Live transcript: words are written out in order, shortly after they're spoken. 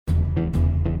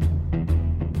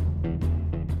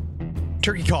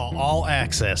Turkey Call All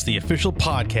Access, the official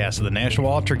podcast of the National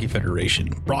Wild Turkey Federation,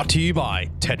 brought to you by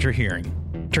Tetra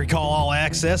Hearing. Turkey Call All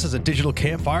Access is a digital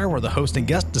campfire where the host and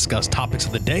guest discuss topics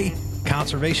of the day,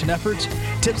 conservation efforts,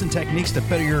 tips and techniques to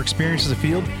better your experience in the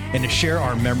field, and to share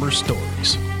our members'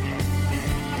 stories.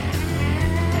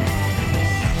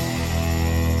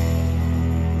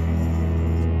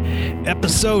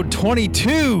 Episode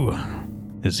 22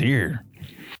 is here.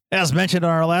 As mentioned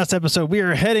on our last episode, we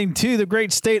are heading to the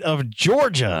great state of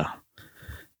Georgia.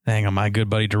 Hang on, my good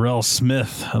buddy Darrell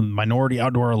Smith of Minority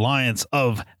Outdoor Alliance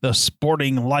of the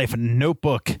Sporting Life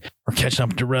Notebook. We're catching up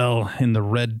with Darrell in the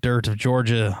red dirt of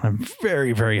Georgia on a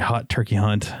very, very hot turkey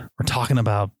hunt. We're talking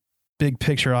about big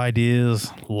picture ideas,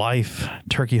 life,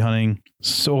 turkey hunting,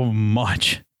 so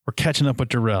much. We're catching up with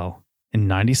Darrell in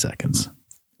 90 seconds.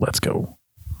 Let's go.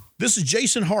 This is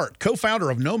Jason Hart,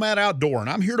 co-founder of Nomad Outdoor, and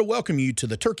I'm here to welcome you to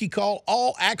the Turkey Call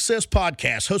All Access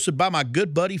podcast hosted by my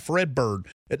good buddy Fred Bird.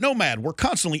 At Nomad, we're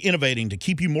constantly innovating to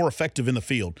keep you more effective in the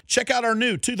field. Check out our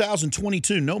new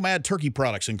 2022 Nomad turkey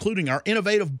products, including our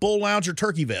innovative Bull Lounger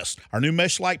turkey vest, our new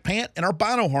mesh light pant, and our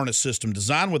bino harness system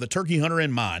designed with a turkey hunter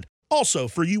in mind. Also,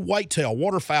 for you whitetail,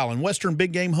 waterfowl, and western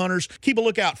big game hunters, keep a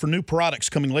lookout for new products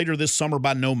coming later this summer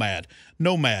by Nomad.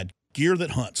 Nomad, gear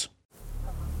that hunts.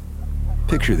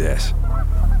 Picture this,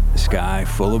 the sky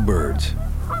full of birds,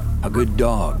 a good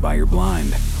dog by your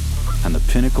blind, and the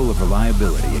pinnacle of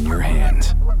reliability in your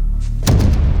hands.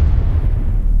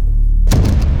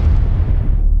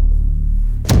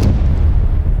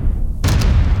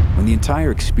 When the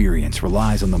entire experience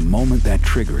relies on the moment that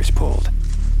trigger is pulled,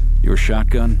 your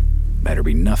shotgun better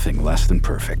be nothing less than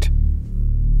perfect.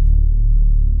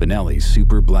 Benelli's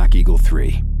Super Black Eagle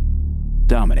 3.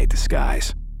 Dominate the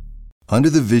skies.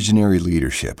 Under the visionary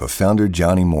leadership of founder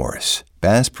Johnny Morris,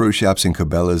 Bass Pro Shops and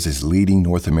Cabela's is leading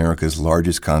North America's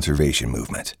largest conservation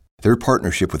movement. Their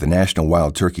partnership with the National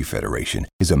Wild Turkey Federation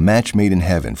is a match made in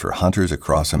heaven for hunters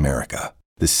across America.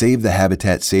 The Save the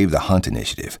Habitat, Save the Hunt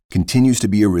initiative continues to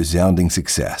be a resounding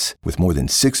success, with more than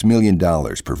 $6 million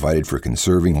provided for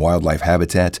conserving wildlife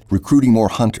habitat, recruiting more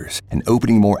hunters, and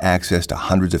opening more access to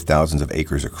hundreds of thousands of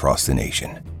acres across the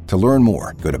nation. To learn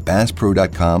more, go to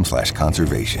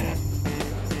basspro.com/conservation.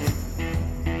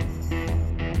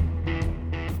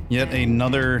 Yet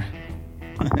another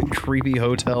creepy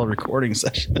hotel recording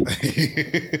session.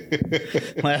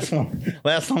 last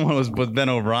one was with Ben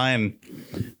O'Brien.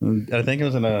 I think it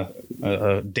was in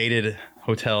a dated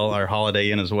hotel or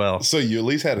Holiday Inn as well. So you at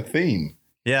least had a theme.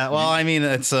 Yeah, well, I mean,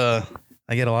 it's I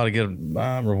get a lot of good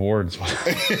rewards.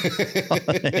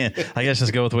 I guess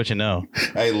just go with what you know.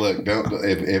 Hey, look, don't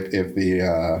if the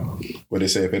what they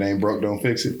say, if it ain't broke, don't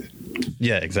fix it.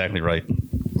 Yeah, exactly right.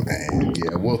 Man,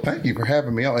 yeah. Well, thank you for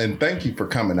having me on, and thank you for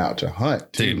coming out to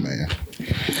hunt too, dude, man.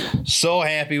 So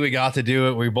happy we got to do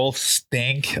it. We both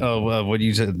stink of what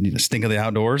you said, stink of the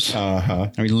outdoors.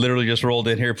 And we literally just rolled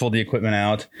in here, pulled the equipment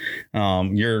out.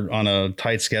 You're on a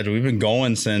tight schedule. We've been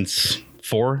going since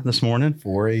 4 this morning.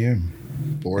 4 a.m.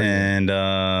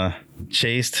 And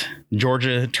chased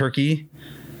Georgia turkey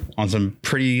on some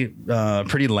pretty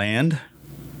land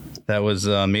that was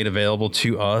made available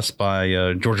to us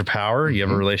by Georgia Power. You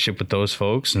have a relationship with those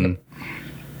folks, and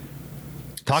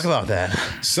talk about that.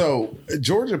 So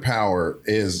Georgia Power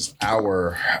is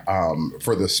our,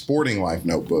 for the Sporting Life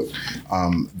Notebook,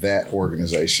 that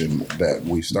organization that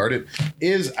we started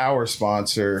is our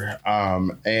sponsor.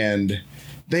 And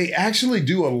they actually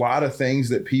do a lot of things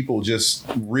that people just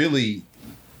really,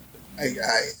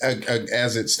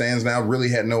 as it stands now, really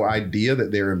had no idea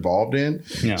that they're involved in.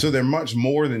 Yeah. So they're much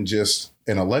more than just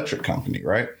an electric company,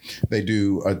 right? They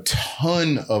do a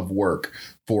ton of work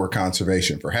for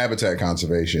conservation, for habitat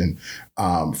conservation,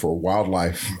 for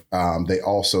wildlife. They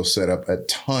also set up a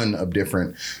ton of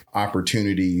different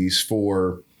opportunities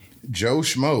for Joe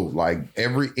Schmo, like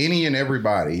any and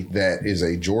everybody that is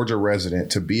a Georgia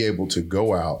resident, to be able to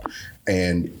go out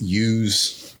and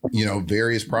use,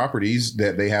 various properties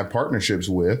that they have partnerships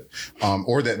with,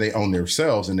 or that they own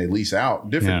themselves and they lease out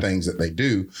different things that they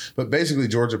do. But basically,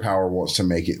 Georgia Power wants to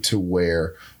make it to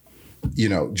where,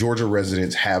 Georgia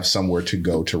residents have somewhere to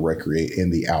go to recreate in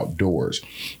the outdoors.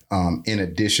 In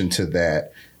addition to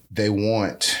that, they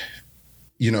want,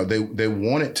 they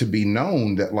want it to be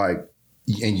known that, like,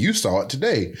 and you saw it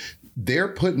today, they're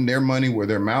putting their money where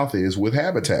their mouth is with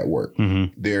habitat work.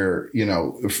 Mm-hmm. They're,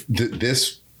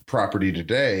 this property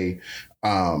today,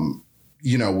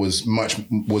 was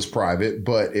private,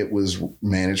 but it was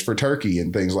managed for turkey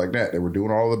and things like that. They were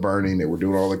doing all the burning. They were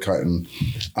doing all the cutting.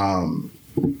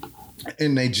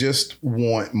 And they just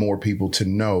want more people to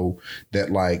know that,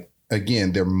 like,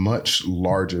 again, they're much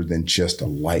larger than just a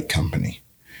light company.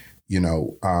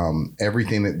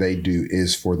 everything that they do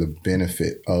is for the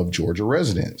benefit of Georgia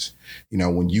residents.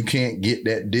 When you can't get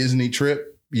that Disney trip,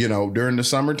 during the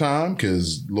summertime,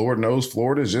 because Lord knows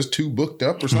Florida is just too booked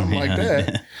up or something like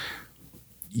that.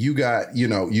 You've got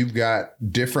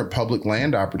different public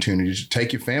land opportunities to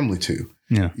take your family to.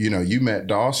 Yeah. You met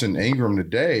Dawson Ingram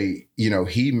today.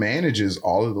 He manages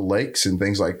all of the lakes and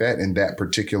things like that in that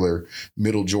particular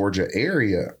middle Georgia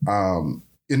area.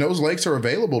 And those lakes are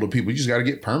available to people. You just got to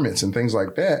get permits and things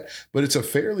like that. But it's a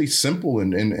fairly simple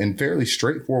and fairly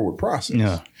straightforward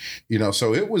process. Yeah.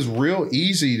 So it was real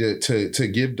easy to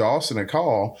give Dawson a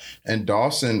call. And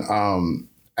Dawson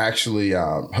actually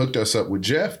hooked us up with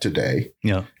Jeff today.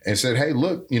 Yeah. And said, hey,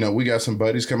 look, we got some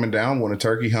buddies coming down, want to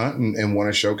turkey hunt and want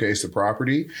to showcase the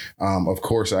property. Of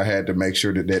course, I had to make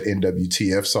sure that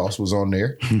NWTF sauce was on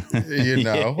there, and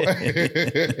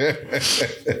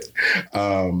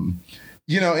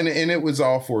it was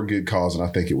all for a good cause. And I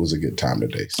think it was a good time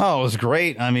today. So. Oh, it was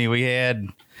great. I mean, we had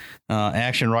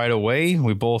action right away.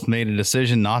 We both made a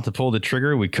decision not to pull the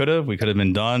trigger. We could have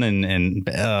been done and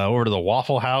over to the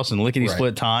Waffle House and lickety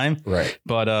split time. Right.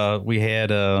 But we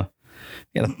had a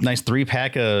nice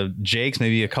 3-pack of Jakes,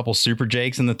 maybe a couple super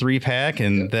Jakes in the 3-pack,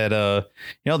 and that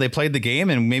they played the game,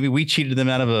 and maybe we cheated them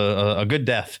out of a good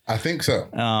death. I think so.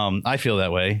 I feel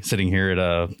that way sitting here at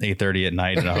 8:30 at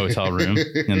night in a hotel room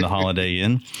in the Holiday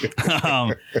Inn.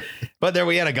 But there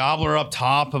we had a gobbler up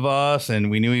top of us,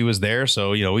 and we knew he was there,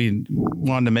 so we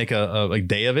wanted to make a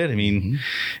day of it. I mean,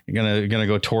 you're gonna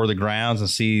go tour the grounds and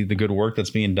see the good work that's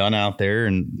being done out there,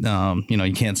 and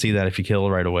you can't see that if you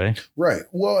kill right away. Right.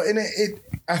 Well, and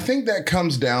I think that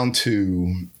comes down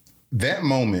to that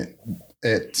moment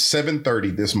at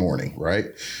 7:30 this morning, right?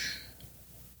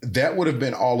 That would have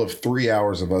been all of 3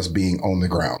 hours of us being on the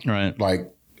ground. Right.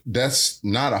 Like, that's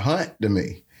not a hunt to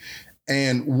me.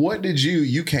 And what did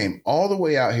you came all the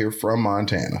way out here from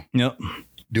Montana. Yep.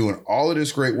 Doing all of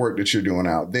this great work that you're doing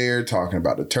out there, talking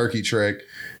about the turkey trek,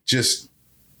 just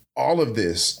all of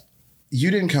this.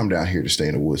 You didn't come down here to stay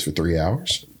in the woods for 3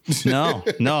 hours. No.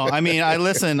 I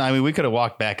mean, we could have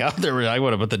walked back out there. I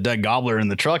would have put the dead gobbler in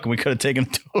the truck and we could have taken a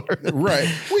tour. Right.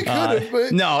 We could have,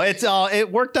 but no,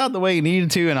 it worked out the way it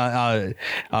needed to. And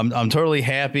I'm totally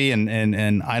happy.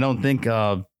 And I don't think,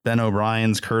 Ben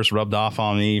O'Brien's curse rubbed off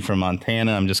on me from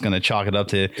Montana. I'm just going to chalk it up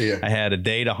to I had a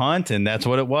day to hunt, and that's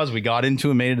what it was. We got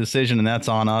into it, made a decision, and that's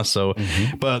on us. So,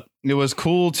 but it was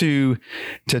cool to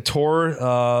tour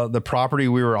the property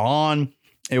we were on.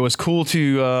 It was cool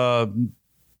to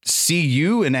see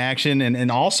you in action and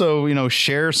also,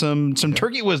 share some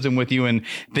turkey wisdom with you and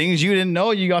things you didn't know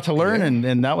you got to learn.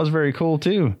 And that was very cool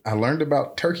too. I learned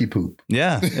about turkey poop.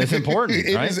 Yeah. It's important.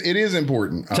 It is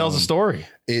important. Tells a story.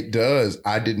 It does.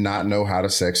 I did not know how to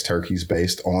sex turkeys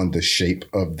based on the shape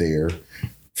of their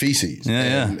feces.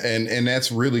 And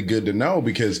that's really good to know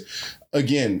because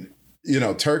again,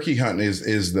 turkey hunting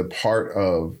is the part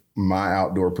of my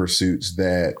outdoor pursuits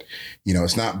that,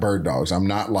 it's not bird dogs. I'm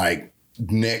not like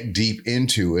neck deep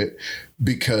into it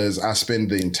because I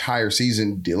spend the entire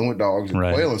season dealing with dogs and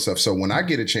quail and stuff. So when I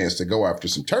get a chance to go after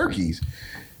some turkeys,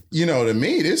 to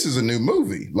me, this is a new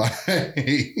movie. Like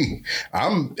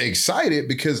I'm excited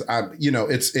because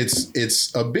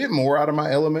it's a bit more out of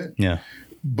my element. Yeah.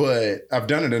 But I've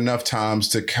done it enough times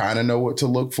to kind of know what to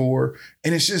look for.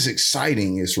 And it's just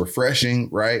exciting. It's refreshing,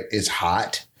 right? It's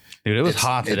hot. Dude, it was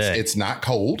hot today. It's not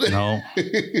cold. No.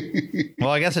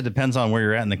 Well, I guess it depends on where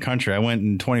you're at in the country. I went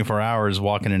in 24 hours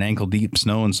walking in ankle deep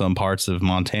snow in some parts of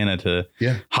Montana to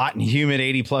hot and humid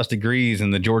 80 plus degrees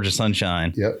in the Georgia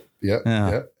sunshine. Yep.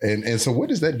 And so what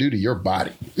does that do to your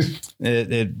body?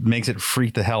 It makes it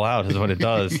freak the hell out is what it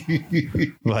does.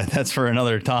 But that's for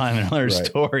another time, another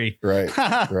story. Right.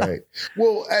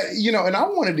 Well, and I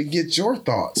wanted to get your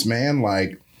thoughts, man.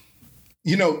 Like,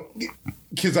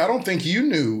 because I don't think you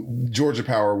knew Georgia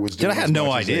Power was doing. I had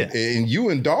no idea. And you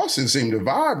and Dawson seemed to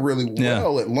vibe really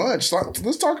well at lunch. So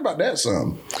let's talk about that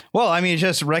some. Well, I mean,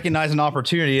 just recognize an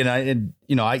opportunity. And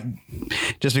I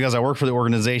just because I work for the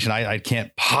organization, I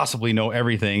can't possibly know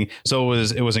everything. So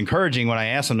it was encouraging when I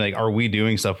asked him, like, are we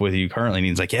doing stuff with you currently? And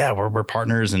he's like, yeah, we're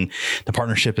partners and the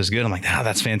partnership is good. I'm like,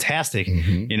 that's fantastic.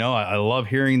 I love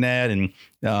hearing that. And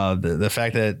the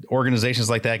fact that organizations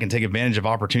like that can take advantage of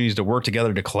opportunities to work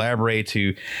together, to collaborate,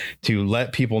 to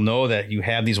let people know that you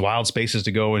have these wild spaces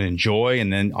to go and enjoy.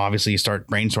 And then obviously you start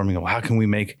brainstorming, well, how can we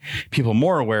make people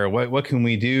more aware? What can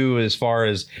we do as far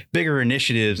as bigger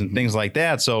initiatives and things like that?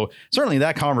 that. So certainly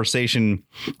that conversation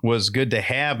was good to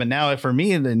have. But now for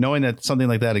me, knowing that something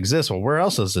like that exists, well, where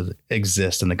else does it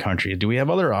exist in the country? Do we have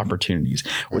other opportunities?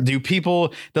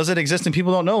 Does it exist and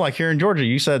people don't know? Like here in Georgia,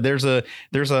 you said there's a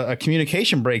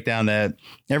communication breakdown that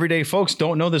everyday folks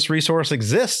don't know this resource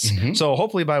exists. So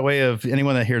hopefully by way of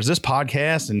anyone that hears this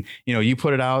podcast and, you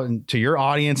put it out to your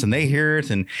audience and they hear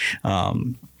it, and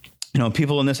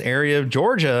people in this area of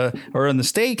Georgia or in the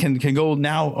state can go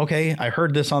now, okay, I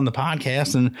heard this on the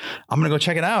podcast and I'm going to go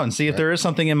check it out and see if there is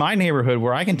something in my neighborhood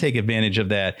where I can take advantage of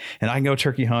that. And I can go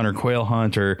turkey hunt or quail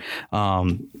hunt or,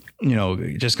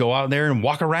 just go out there and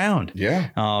walk around. Yeah.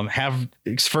 Have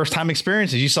first time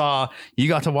experiences. You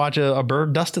got to watch a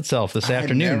bird dust itself this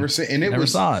afternoon. Never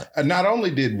saw it. Not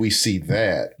only did we see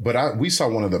that, but we saw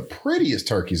one of the prettiest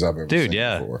turkeys I've ever seen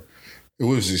before. It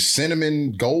was a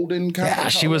cinnamon golden kind of color.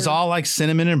 She was all like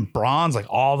cinnamon and bronze, like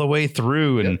all the way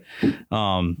through. And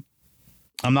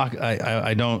I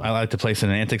like to play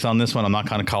semantics on this one. I'm not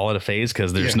going to call it a phase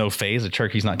because there's no phase. The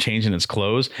turkey's not changing its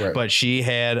clothes, but she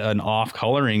had an off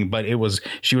coloring, but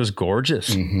she was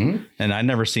gorgeous. And I'd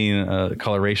never seen a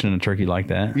coloration in a turkey like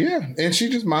that. Yeah. And she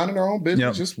just minding her own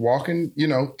business, just walking,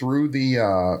 through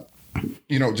the,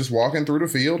 just walking through the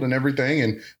field and everything.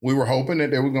 And we were hoping that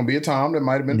there was going to be a tom that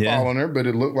might have been following her, but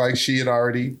it looked like she had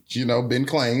already, been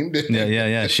claimed.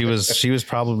 Yeah. She was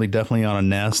probably definitely on a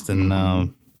nest. And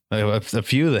a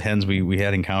few of the hens we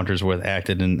had encounters with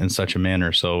acted in such a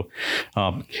manner. So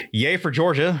yay for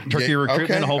Georgia turkey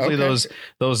recruitment. Hopefully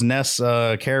those nests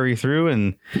carry through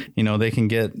and, they can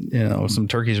get, some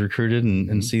turkeys recruited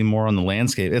and see more on the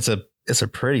landscape. It's a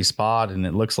pretty spot, and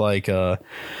it looks like,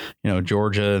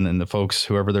 Georgia and the folks,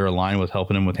 whoever they're aligned with,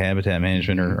 helping them with habitat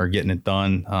management are getting it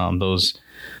done. Those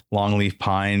longleaf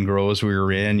pine groves we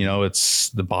were in,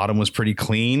 the bottom was pretty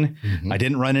clean. I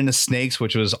didn't run into snakes,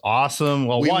 which was awesome.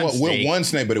 Well, one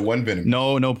snake, but it wasn't venomous.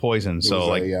 No poison.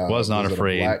 Was not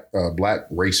afraid. Black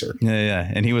racer.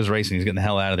 Yeah. And he was racing. He's getting the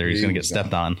hell out of there. He's going to get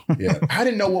stepped on. Yeah. I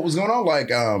didn't know what was going on. Like,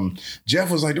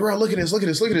 Jeff was like, Darrell, look at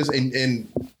this.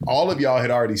 And all of y'all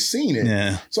had already seen it.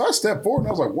 Yeah. So I stepped forward and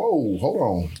I was like, whoa, hold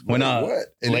on.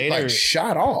 What? And later, it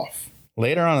shot off.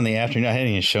 Later on in the afternoon, I hadn't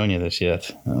even shown you this yet.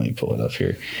 Let me pull it up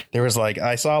here. There was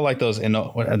I saw those,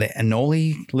 what are they,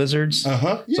 anole lizards?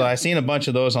 Yeah. So I seen a bunch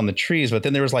of those on the trees, but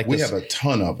then there was we have a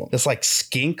ton of them. This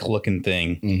skink looking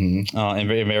thing. And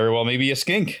very, very well, maybe a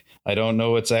skink. I don't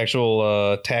know its actual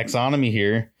taxonomy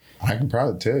here. I can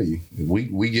probably tell you.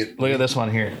 We get. Look at this one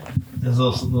here. This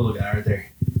little guy right there.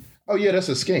 Oh, yeah, that's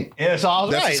a skink. Yeah, it's all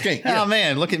that's right. A skink. Yeah. Oh,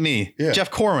 man, look at me. Yeah. Jeff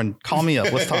Corwin, call me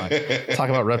up. Let's talk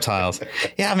about reptiles.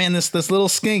 Yeah, man, this little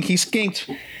skink, he skanked.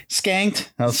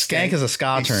 Now, skank is a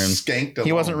ska term. Skanked along.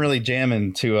 He wasn't really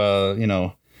jamming to,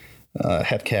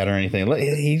 Hepcat or anything.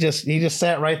 He just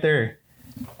sat right there,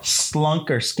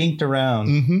 slunk or skinked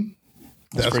around.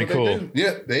 That's pretty cool.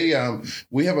 Yeah,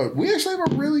 we actually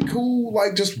have a really cool,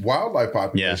 just wildlife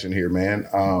population here, man.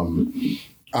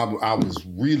 I was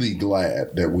really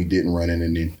glad that we didn't run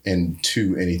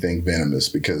into anything venomous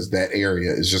because that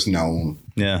area is just known.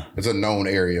 Yeah. It's a known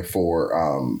area for.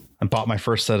 I bought my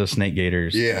first set of snake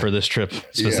gators for this trip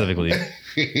specifically. Yeah.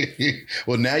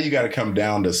 Well, now you got to come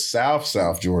down to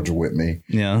South Georgia with me.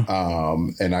 Yeah.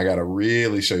 And I got to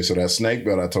really show you. So that snake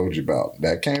belt I told you about,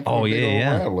 that came from a big old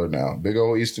rattler now. Big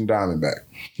old Eastern Diamondback.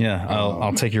 Yeah.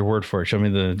 I'll take your word for it. Show me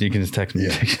you can just text me.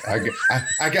 Yeah,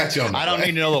 I got you on that. I don't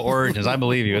need to know the origins. I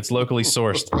believe you. It's locally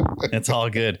sourced. It's all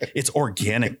good. It's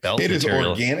organic belt material.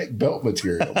 It is organic belt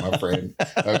material, my friend.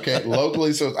 Okay.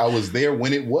 Locally sourced. I was there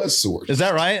when it was sourced. Is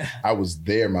that right? I was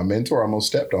there. My mentor almost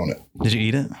stepped on it. Did you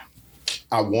eat it?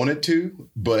 I wanted to,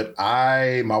 but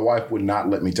my wife would not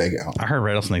let me take it home. I heard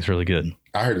rattlesnake's really good.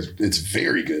 I heard it's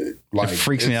very good. It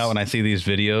freaks me out when I see these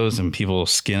videos and people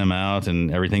skin them out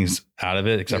and everything's out of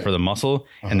it except for the muscle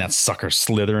and that sucker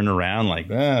slithering around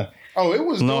Oh, it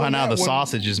was. Know how now the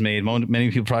sausage is made.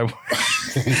 Many people probably.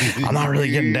 I'm not really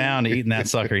getting down to eating that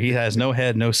sucker. He has no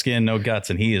head, no skin, no guts,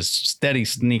 and he is steady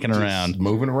sneaking around,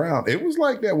 moving around. It was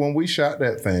like that when we shot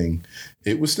that thing.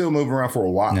 It was still moving around for a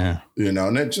while,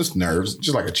 and it just nerves,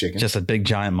 just like a chicken, just a big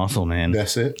giant muscle, man.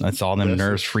 That's it. That's all them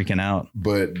nerves freaking out.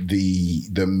 But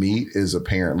the meat is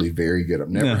apparently very good. I've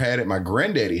never had it. My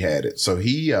granddaddy had it, so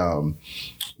he.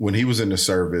 When he was in the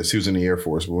service, he was in the Air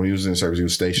Force. But when he was in the service, he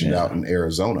was stationed out in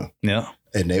Arizona. Yeah.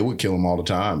 and they would kill them all the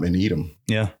time and eat them.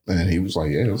 Yeah. And he was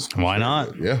like, yeah, why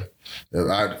not? Yeah.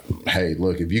 Hey,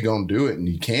 look, if you're going to do it and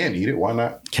you can eat it, why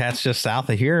not? Cats just south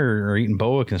of here are eating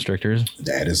boa constrictors.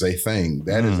 That is a thing.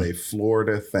 That is a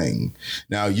Florida thing.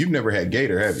 Now, you've never had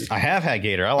gator, have you? I have had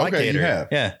gator. I like gator. You have?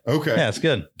 Yeah. Okay. Yeah, it's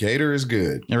good. Gator is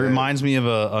good. It reminds me of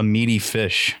a meaty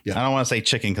fish. Yeah. I don't want to say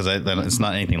chicken because it's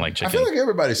not anything like chicken. I feel like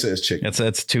everybody says chicken.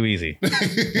 It's too easy.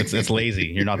 It's lazy.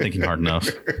 You're not thinking hard enough.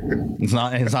 It's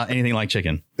not anything like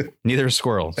chicken. Neither is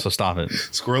squirrel. So stop it.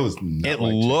 Squirrel is not It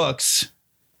like looks.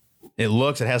 It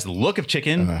has the look of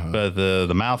chicken, but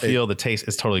the mouthfeel, the taste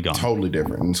is totally gone. totally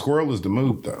different. And squirrel is the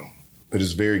move, though. It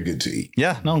is very good to eat.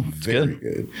 Yeah, no, it's Very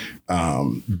good.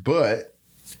 But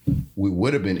we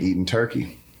would have been eating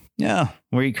turkey. Yeah,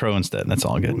 we eat crow instead. That's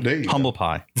all good. There you Humble go.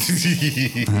 pie.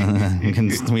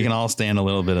 we can all stand a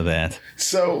little bit of that.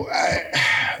 So,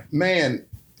 man,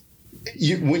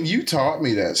 when you taught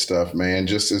me that stuff, man,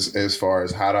 just as far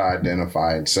as how to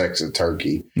identify and sex a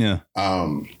turkey. Yeah.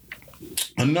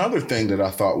 Another thing that I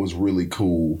thought was really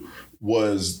cool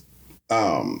was,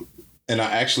 and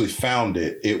I actually found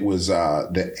it. It was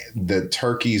the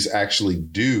turkeys actually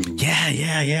do. Yeah.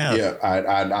 Yeah,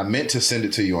 I meant to send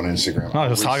it to you on Instagram. Oh,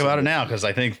 let's talk about it now because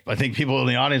I think people in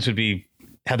the audience would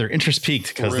have their interest piqued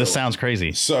because this sounds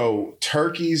crazy. So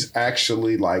turkeys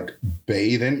actually like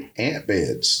bathe in ant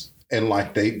beds. And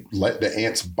like they let the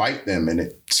ants bite them and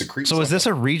it secretes. So is this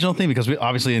a regional thing? Because we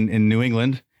obviously in New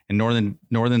England, in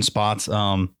northern spots,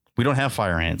 we don't have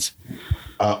fire ants.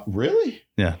 Really?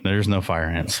 Yeah, there's no fire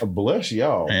ants. Bless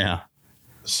y'all. Yeah.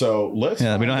 So let's.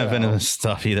 Yeah, we don't have venomous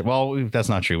stuff either. Well, that's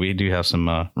not true. We do have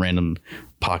some random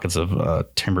pockets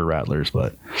of timber rattlers,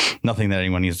 but nothing that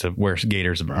anyone needs to wear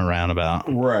gaiters around about.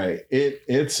 Right.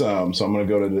 It's so I'm going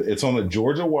to go to it's on the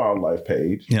Georgia Wildlife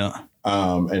page. Yeah.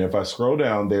 And if I scroll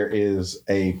down, there is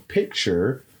a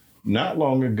picture not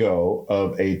long ago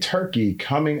of a turkey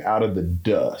coming out of the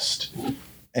dust.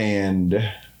 And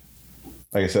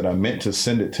like I said, I meant to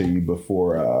send it to you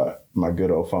before my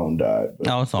good old phone died.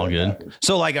 Oh, it's all good. Happened.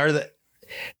 So like,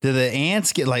 do the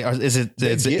ants get like, is it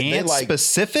ant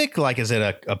specific? Like, is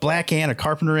it a black ant, a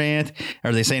carpenter ant?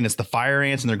 Are they saying it's the fire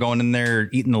ants and they're going in there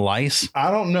eating the lice?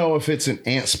 I don't know if it's an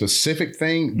ant specific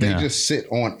thing. They just sit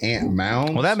on ant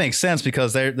mounds. Well, that makes sense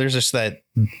because there's just that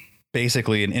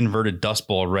basically an inverted dust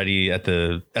bowl ready at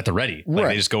the ready. Like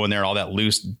They just go in there. All that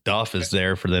loose duff is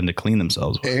there for them to clean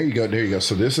themselves with. There you go.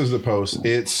 So this is the post.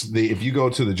 If you go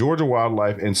to the Georgia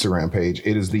Wildlife Instagram page,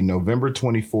 it is the November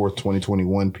 24th,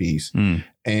 2021 piece.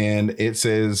 And it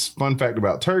says, fun fact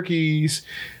about turkeys.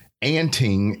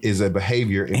 Anting is a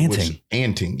behavior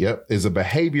is a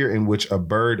behavior in which a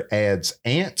bird adds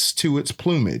ants to its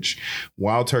plumage.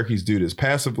 Wild turkeys do this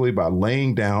passively by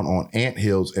laying down on ant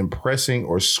hills and pressing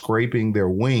or scraping their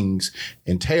wings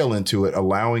and tail into it,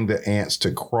 allowing the ants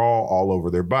to crawl all over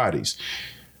their bodies.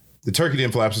 The turkey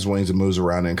then flaps its wings and moves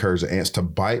around and encourages the ants to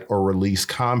bite or release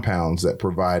compounds that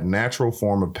provide natural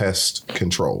form of pest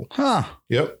control. Huh.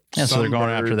 Yep. Yeah, so they're going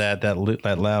after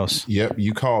that louse. Yep,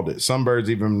 you called it. Some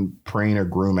birds even preen or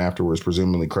groom afterwards,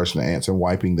 presumably crushing the ants and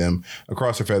wiping them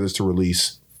across their feathers to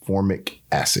release formic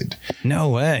acid. No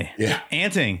way. Yeah.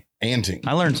 Anting.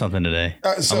 I learned something today.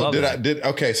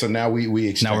 Okay, so now we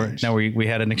exchanged. Now we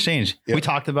had an exchange. Yep. We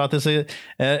talked about this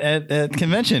at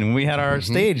convention when we had our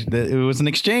stage. That it was an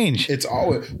exchange. It's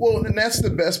always and that's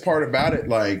the best part about it.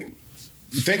 Like,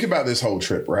 think about this whole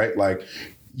trip, right? Like,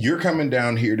 you're coming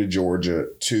down here to Georgia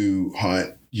to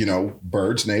hunt,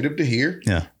 birds native to here.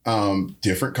 Yeah.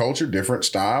 Different culture, different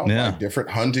style, like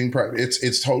different hunting practice.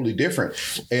 It's totally different.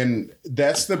 And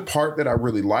that's the part that I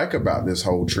really like about this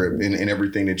whole trip and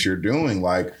everything that you're doing.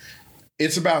 Like,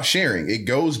 it's about sharing. It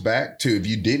goes back to, if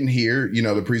you didn't hear,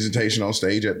 the presentation on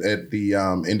stage at the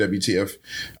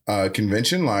NWTF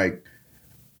convention, like,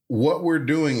 what we're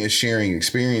doing is sharing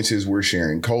experiences. We're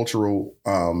sharing cultural,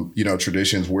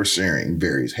 traditions. We're sharing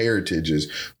various heritages.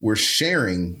 We're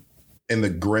sharing in the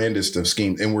grandest of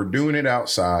schemes, and we're doing it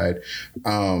outside.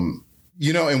 And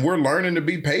we're learning to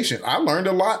be patient. I learned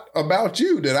a lot about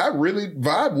you that I really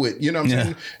vibe with. You know what I'm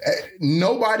saying?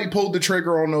 Nobody pulled the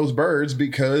trigger on those birds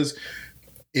because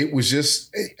it was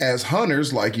just, as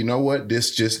hunters, like, you know what?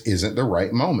 This just isn't the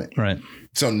right moment. Right.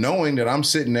 So knowing that I'm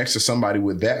sitting next to somebody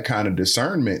with that kind of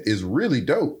discernment is really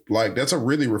dope. Like, that's a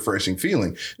really refreshing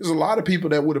feeling. There's a lot of people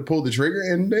that would have pulled the trigger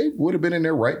and they would have been in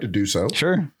their right to do so.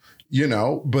 Sure.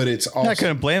 But it's also... I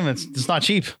couldn't blame them. It's not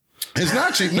cheap. It's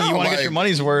not cheap. No, you want to get your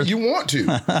money's worth. You want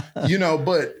to,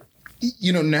 but,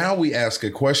 now we ask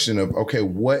a question of, okay,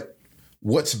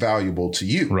 what's valuable to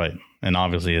you? Right. And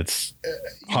obviously it's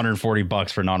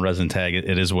 $140 for non-resident tag.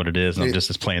 It is what it is. And I'm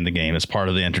just playing the game. It's part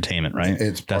of the entertainment, right?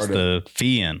 That's the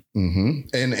fee in.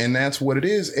 And that's what it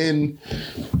is. And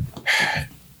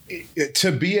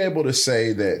to be able to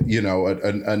say that, you know,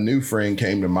 a new friend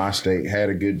came to my state, had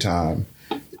a good time,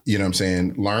 you know what I'm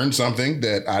saying, learned something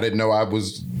that I didn't know I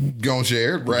was going to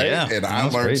share, right? Yeah, and I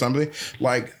learned something.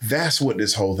 Like, that's what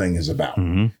this whole thing is about.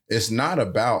 It's not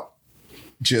about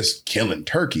just killing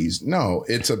turkeys. No,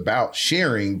 it's about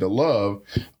sharing the love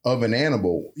of an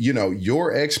animal. You know,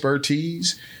 your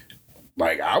expertise,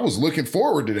 like, I was looking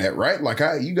forward to that, right? Like,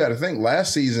 you got to think,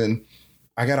 last season,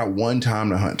 I got out one time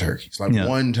to hunt turkeys,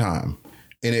 one time.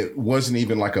 And it wasn't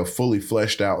even like a fully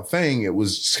fleshed out thing. It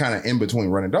was just kind of in between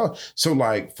running dogs. So,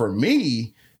 like, for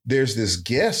me, there's this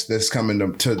guest that's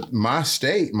coming to my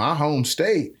state, my home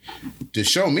state, to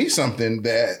show me something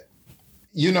that,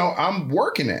 you know, I'm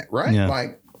working at, right? Yeah.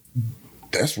 Like,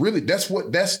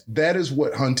 that is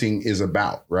what hunting is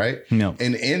about, right? No.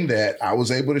 And in that, I was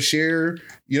able to share,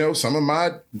 you know, some of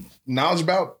my knowledge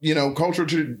about, you know, cultural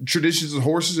traditions of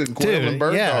horses and quail and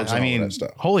bird dogs and all that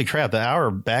stuff. Holy crap, the hour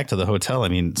back to the hotel, I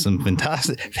mean, some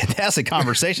fantastic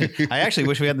conversation. I actually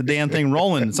wish we had the damn thing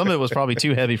rolling. Some of it was probably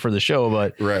too heavy for the show,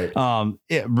 but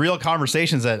real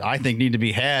conversations that I think need to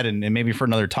be had and maybe for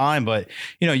another time. But,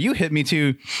 you know, you hit me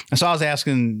too. So I was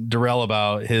asking Darrell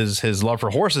about his love for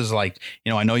horses. Like,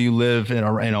 you know, I know you live in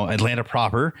Atlanta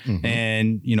proper,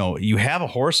 and, you know, you have a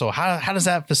horse. So how does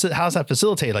that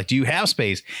facilitate? Like, do you have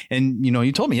space? And, you know,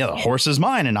 you told me, the horse is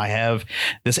mine, and I have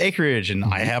this acreage, and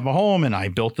I have a home, and I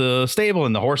built the stable,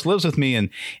 and the horse lives with me. And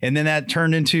then that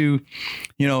turned into,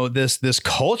 you know, this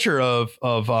culture of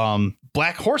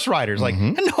black horse riders. Like,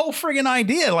 no friggin'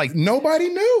 idea. Like, nobody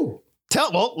knew.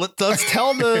 Let's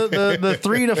tell the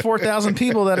 3,000 to 4,000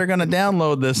 people that are going to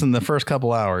download this in the first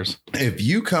couple hours. If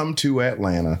you come to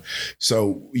Atlanta,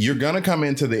 so you're going to come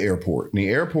into the airport. And the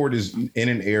airport is in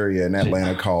an area in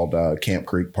Atlanta called Camp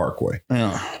Creek Parkway.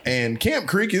 Yeah. And Camp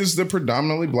Creek is the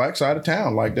predominantly black side of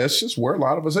town. Like, that's just where a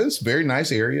lot of us, it's a very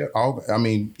nice area. A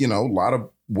lot of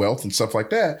wealth and stuff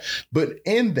like that. But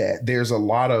in that, there's a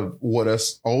lot of what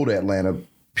us old Atlanta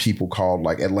people called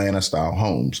like Atlanta style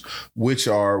homes, which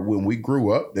are, when we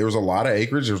grew up, there was a lot of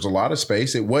acreage. There was a lot of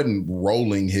space. It wasn't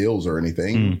rolling hills or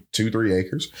anything, 2-3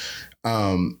 acres.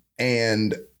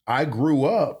 And I grew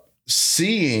up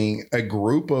seeing a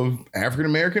group of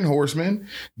African-American horsemen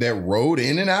that rode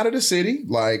in and out of the city,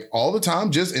 like, all the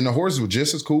time, and the horses were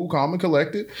just as cool, calm, and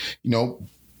collected, you know,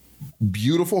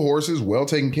 beautiful horses, well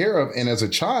taken care of. And as a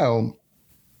child,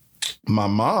 my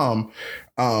mom,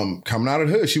 coming out of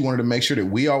the hood, she wanted to make sure that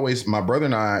we always, my brother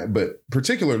and I, but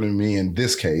particularly me in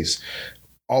this case,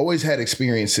 always had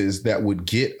experiences that would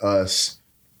get us,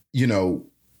 you know,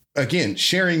 again,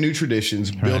 sharing new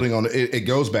traditions, building on it. It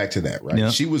goes back to that, right? Yeah.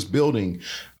 She was building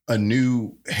a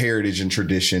new heritage and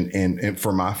tradition and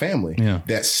for my family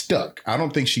that stuck. I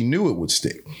don't think she knew it would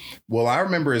stick. Well, I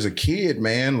remember as a kid,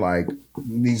 man, like,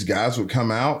 these guys would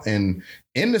come out, and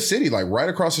in the city, like right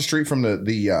across the street from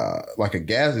the like a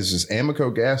gas, this is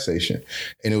Amoco gas station.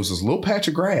 And it was this little patch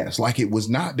of grass, like, it was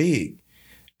not big.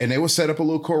 And they would set up a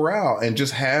little corral and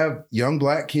just have young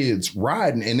black kids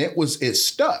riding, and it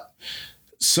stuck.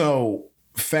 So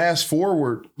fast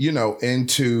forward, you know,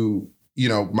 into, you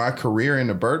know, my career in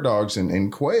the bird dogs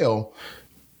and quail,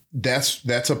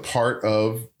 that's a part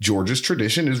of Georgia's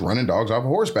tradition, is running dogs off a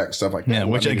horseback, stuff like that. Yeah,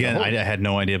 which again, I had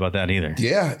no idea about that either.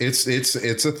 Yeah, it's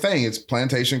a thing. It's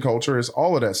plantation culture. It's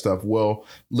all of that stuff. Well,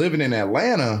 living in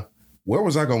Atlanta, where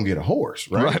was I going to get a horse?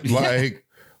 Right. Like,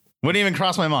 wouldn't even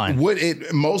cross my mind.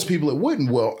 Most people, it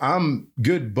wouldn't. Well, I'm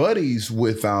good buddies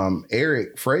with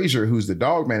Eric Frazier, who's the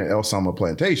dog man at El Sama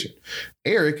Plantation.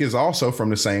 Eric is also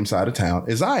from the same side of town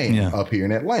as I am, up here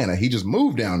in Atlanta. He just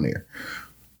moved down there.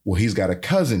 Well, he's got a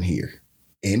cousin here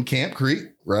in Camp Creek,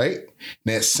 right? In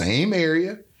that same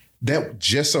area, that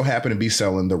just so happened to be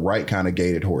selling the right kind of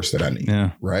gated horse that I need.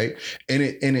 Yeah. Right. And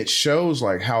it shows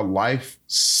like how life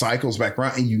cycles back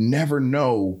around, and you never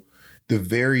know the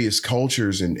various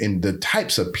cultures and the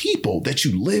types of people that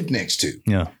you live next to.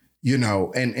 Yeah. You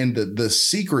know, and the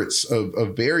secrets of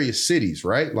various cities,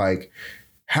 right? Like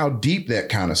how deep that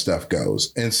kind of stuff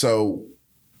goes. And so,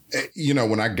 you know,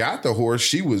 when I got the horse,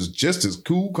 she was just as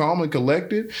cool, calm, and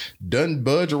collected, doesn't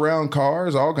budge around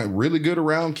cars, all kind of really good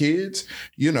around kids,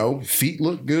 you know, feet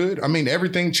look good. I mean,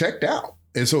 everything checked out.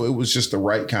 And so it was just the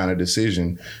right kind of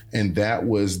decision. And that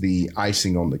was the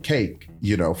icing on the cake,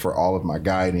 you know, for all of my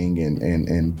guiding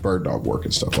and bird dog work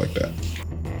and stuff like that.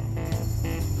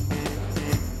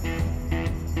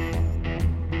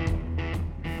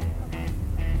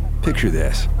 Picture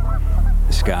this: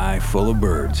 the sky full of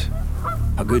birds,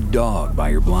 a good dog by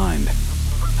your blind,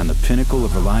 and the pinnacle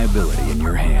of reliability in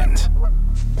your hands.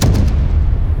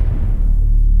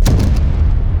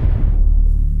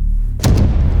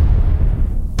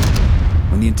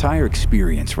 When the entire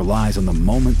experience relies on the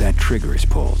moment that trigger is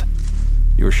pulled,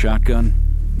 your shotgun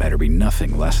better be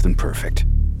nothing less than perfect.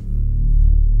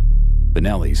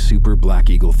 Benelli's Super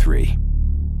Black Eagle 3.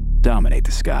 Dominate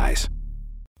the skies.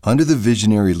 Under the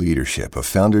visionary leadership of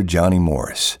founder Johnny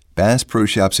Morris, Bass Pro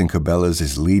Shops and Cabela's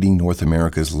is leading North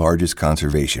America's largest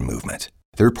conservation movement.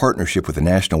 Their partnership with the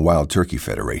National Wild Turkey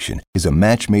Federation is a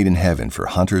match made in heaven for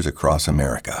hunters across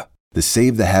America. The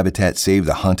Save the Habitat, Save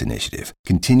the Hunt initiative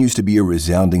continues to be a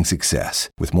resounding success,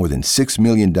 with more than $6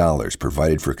 million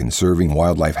provided for conserving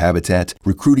wildlife habitat,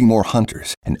 recruiting more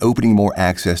hunters, and opening more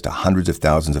access to hundreds of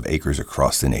thousands of acres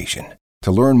across the nation.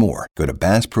 To learn more, go to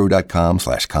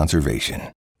basspro.com/conservation.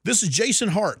 This is Jason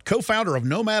Hart, co-founder of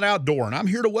Nomad Outdoor, and I'm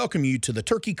here to welcome you to the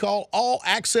Turkey Call All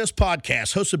Access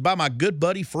podcast, hosted by my good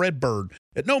buddy Fred Bird.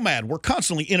 At Nomad, we're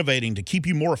constantly innovating to keep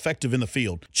you more effective in the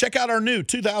field. Check out our new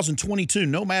 2022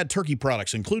 Nomad turkey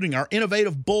products, including our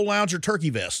innovative Bull Lounger turkey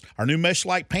vest, our new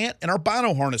mesh-like pant, and our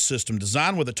bino harness system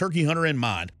designed with a turkey hunter in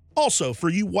mind. Also, for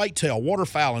you whitetail,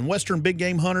 waterfowl, and western big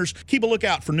game hunters, keep a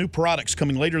lookout for new products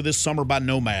coming later this summer by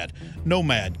Nomad.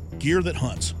 Nomad, gear that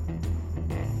hunts.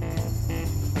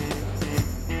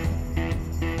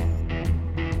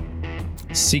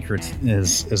 Secret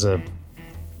is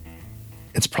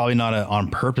it's probably not an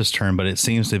on purpose term, but it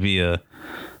seems to be an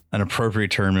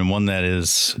appropriate term, and one that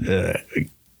is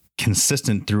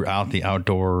consistent throughout the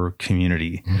outdoor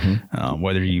community.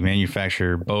 Whether you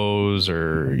manufacture bows,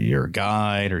 or you're a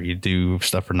guide, or you do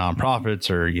stuff for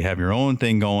nonprofits, or you have your own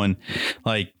thing going,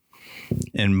 like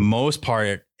in most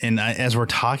part. And as we're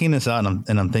talking this out,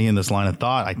 and I'm thinking this line of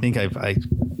thought, I think I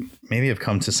maybe have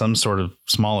come to some sort of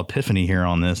small epiphany here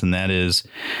on this. And that is,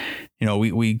 you know,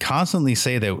 we constantly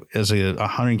say that as a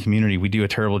hunting community, we do a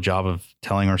terrible job of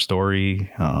telling our story,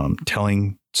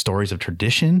 telling stories of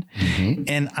tradition.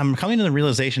 And I'm coming to the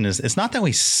realization is it's not that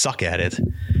we suck at it.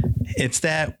 It's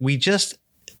that we just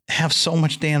have so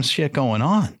much damn shit going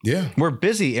on. Yeah. We're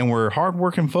busy and we're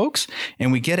hardworking folks, and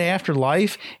we get after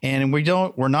life, and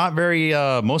we're not very,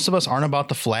 most of us aren't about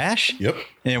the flash. Yep.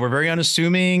 And we're very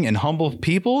unassuming and humble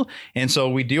people. And so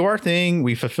we do our thing.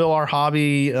 We fulfill our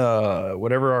hobby,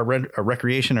 whatever our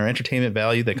recreation or entertainment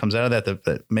value that comes out of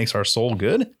that makes our soul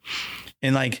good.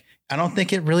 And like, I don't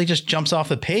think it really just jumps off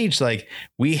the page. Like,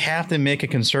 we have to make a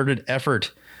concerted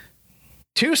effort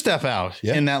to step out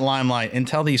in that limelight and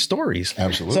tell these stories.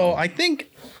 Absolutely. So I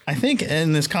think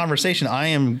in this conversation, I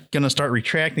am going to start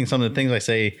retracting some of the things I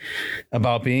say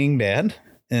about being bad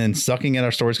and sucking at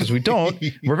our stories, because we don't.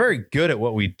 We're very good at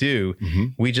what we do.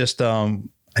 We just, I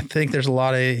think there's a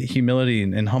lot of humility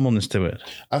and humbleness to it.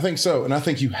 I think so. And I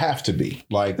think you have to be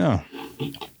like,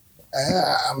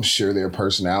 I'm sure there are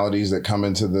personalities that come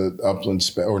into the upland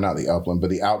space, or not the upland, but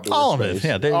the outdoor all space. Of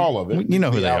it. Yeah. All of it. You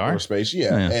know who the they outdoor are. Space.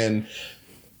 Yeah. And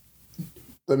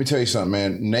let me tell you something,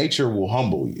 man. Nature will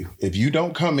humble you. If you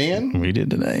don't come in. We did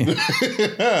today.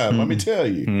 Let me tell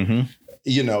you.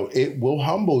 You know, it will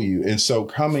humble you. And so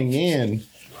coming in,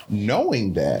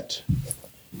 knowing that,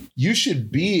 you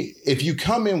should be, if you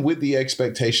come in with the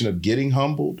expectation of getting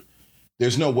humbled,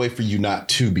 there's no way for you not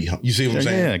to be humbled. You see what I'm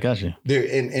saying? Yeah, I got you. There,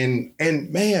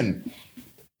 and man,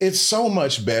 it's so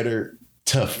much better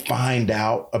to find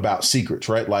out about secrets,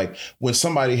 right? Like when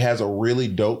somebody has a really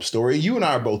dope story. You and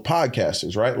I are both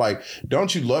podcasters, right? Like,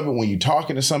 don't you love it when you're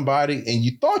talking to somebody and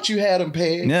you thought you had them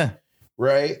pegged? Yeah.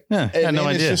 Right. Yeah. And no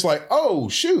then idea. It's just like, oh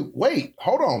shoot, wait,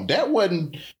 hold on. That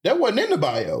wasn't in the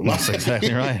bio. That's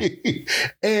exactly right.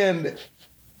 And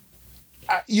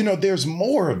you know, there's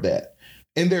more of that.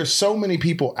 And there's so many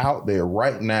people out there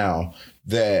right now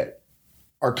that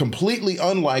are completely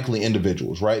unlikely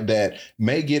individuals, right? That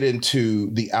may get into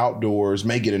the outdoors,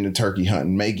 may get into turkey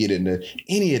hunting, may get into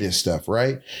any of this stuff,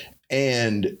 right?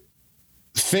 And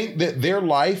think that their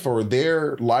life or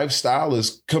their lifestyle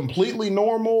is completely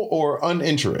normal or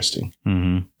uninteresting.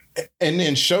 And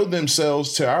then show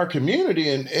themselves to our community.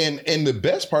 And the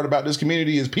best part about this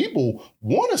community is people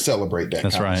want to celebrate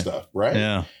that kind of stuff, right?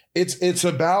 Yeah. It's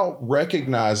about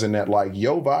recognizing that like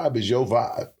your vibe is your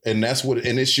vibe, and that's what,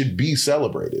 and it should be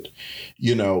celebrated.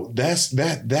 You know, that's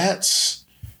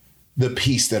the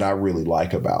piece that I really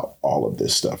like about all of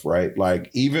this stuff, right? Like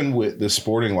even with the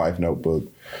Sporting Life Notebook,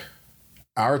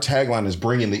 our tagline is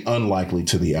bringing the unlikely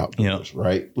to the outdoors,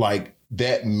 right? Like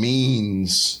that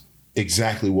means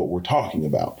exactly what we're talking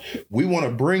about. We want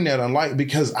to bring that unlikely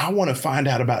because I want to find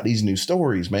out about these new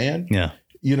stories, man. Yeah.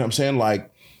 You know what I'm saying? Like,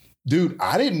 Dude,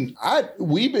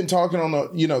 we've been talking on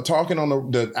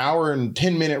the hour and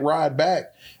 10-minute ride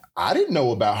back. I didn't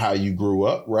know about how you grew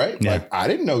up, right? Yeah. Like, I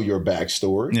didn't know your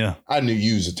backstory. Yeah. I knew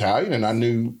you was Italian, and I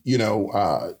knew,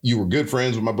 you were good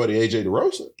friends with my buddy AJ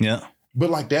DeRosa. Yeah. But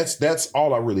like, that's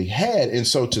all I really had. And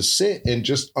so to sit and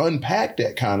just unpack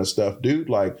that kind of stuff, dude,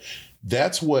 like,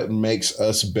 that's what makes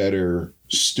us better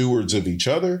stewards of each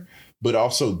other, but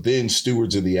also then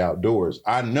stewards of the outdoors.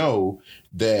 I know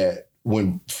that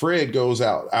when Fred goes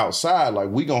outside, like,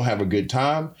 we gonna have a good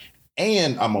time,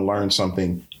 and I'm gonna learn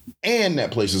something, and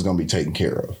that place is gonna be taken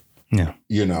care of. Yeah.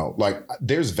 Like,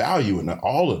 there's value in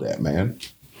all of that, man.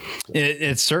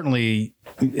 It's certainly,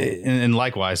 and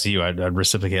likewise to you, I'd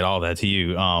reciprocate all that to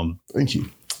you. Thank you.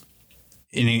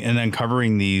 And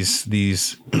uncovering these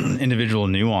individual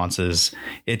nuances,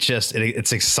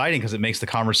 it's exciting because it makes the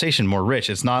conversation more rich.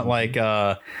 It's not like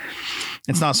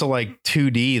it's not so like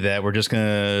 2D that we're just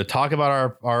gonna talk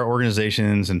about our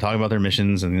organizations and talk about their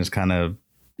missions and just kind of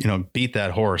beat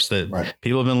that horse that right.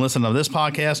 People have been listening to this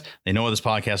podcast. They know what this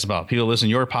podcast is about. People listen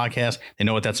to your podcast. They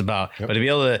know what that's about. Yep. But to be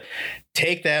able to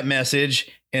take that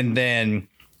message and then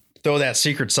throw that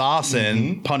secret sauce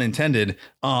in, pun intended,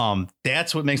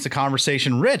 that's what makes the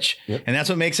conversation rich. Yep. And that's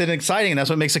what makes it exciting. And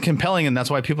that's what makes it compelling. And that's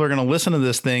why people are going to listen to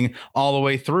this thing all the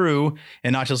way through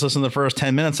and not just listen to the first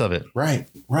 10 minutes of it. Right.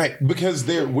 Right. Because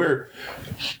we're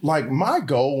like, my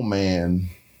goal,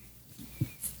 man,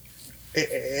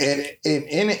 and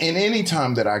any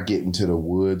time that I get into the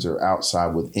woods or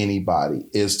outside with anybody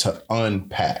is to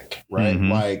unpack, right?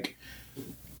 Mm-hmm. Like,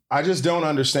 I just don't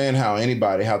understand how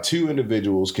two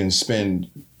individuals can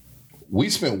we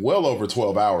spent well over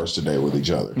 12 hours today with each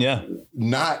other. Yeah.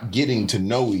 Not getting to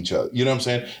know each other. You know what I'm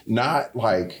saying? Not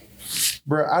like,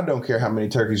 bro, I don't care how many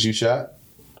turkeys you shot.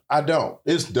 I don't.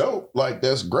 It's dope. Like,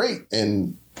 that's great.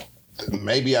 And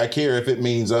maybe I care if it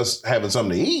means us having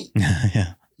something to eat.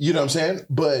 Yeah. You know what I'm saying?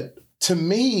 But to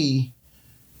me,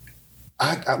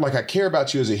 I care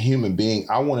about you as a human being.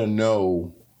 I want to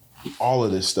know all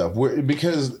of this stuff.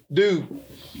 Because, dude,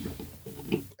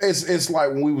 it's like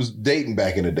when we was dating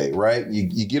back in the day, right?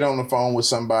 You get on the phone with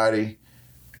somebody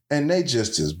and they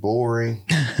just as boring.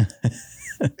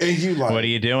 And you like, what are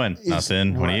you doing?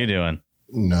 Nothing. Right. What are you doing?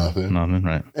 Nothing.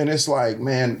 Right. And it's like,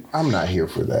 man, I'm not here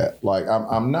for that. Like,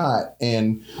 I'm not.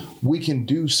 And we can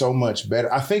do so much better.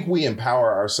 I think we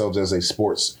empower ourselves as a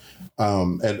sporting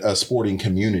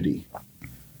community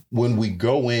when we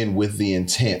go in with the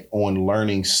intent on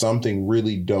learning something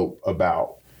really dope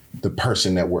about the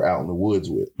person that we're out in the woods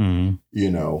with, and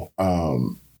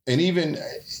even,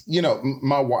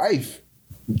 my wife,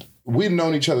 we've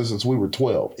known each other since we were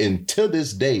 12, and to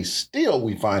this day, still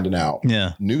we finding out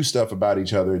new stuff about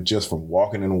each other just from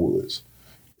walking in the woods,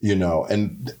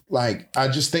 and like, I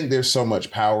just think there's so much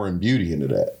power and beauty into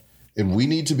that, and we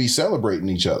need to be celebrating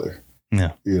each other.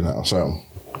 Yeah. So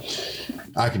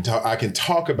I can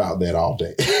talk about that all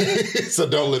day. So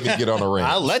don't let me get on a rant.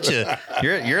 I'll let you.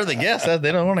 You're the guest.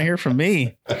 They don't want to hear from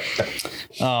me.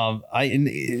 So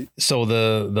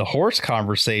the horse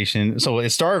conversation. So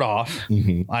it started off.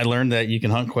 Mm-hmm. I learned that you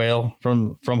can hunt quail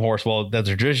from horse. Well,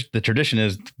 the tradition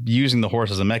is using the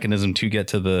horse as a mechanism to get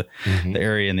to the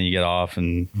area, and then you get off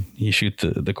and you shoot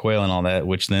the quail and all that,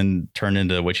 which then turned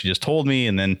into what you just told me,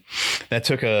 and then that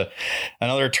took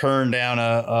another turn down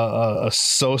a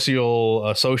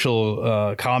social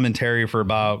commentary for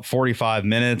about 45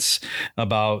 minutes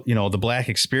about, the Black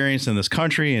experience in this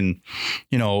country. And,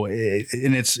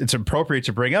 and it's appropriate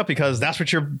to bring up because that's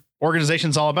what your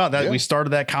organization's all about. That we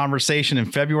started that conversation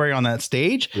in February on that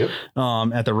stage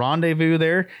at the rendezvous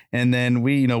there. And then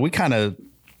we kind of,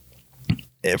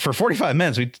 for 45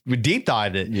 minutes, we deep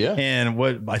dived it. Yeah. And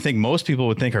what I think most people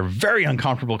would think are very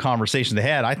uncomfortable conversations they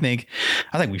had, I think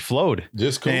we flowed.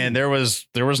 Just cool. And there was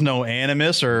no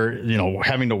animus or,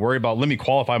 having to worry about, let me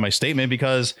qualify my statement,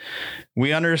 because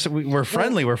we understand we're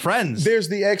friendly. We're friends. There's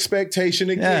the expectation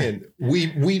again.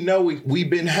 Yeah. We know we've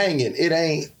been hanging. It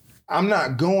ain't, I'm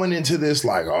not going into this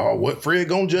like, oh, what Fred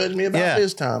gonna judge me about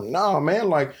this time? No, man.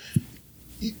 Like,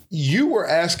 you were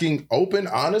asking open,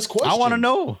 honest questions. I want to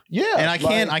know. Yeah. And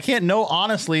I can't know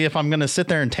honestly if I'm going to sit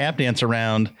there and tap dance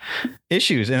around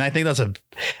issues. And I think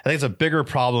it's a bigger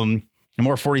problem, a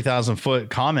more 40,000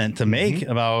 foot comment to make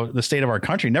about the state of our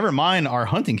country. Never mind our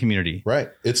hunting community.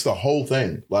 Right. It's the whole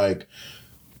thing. Like,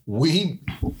 and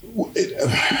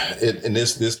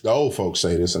the old folks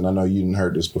say this, and I know you didn't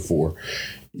heard this before.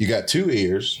 You got 2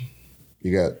 ears,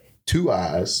 you got 2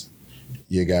 eyes,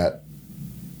 you got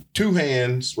 2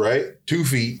 hands, right? 2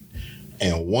 feet,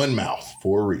 and 1 mouth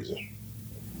for a reason.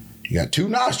 You got 2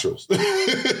 nostrils,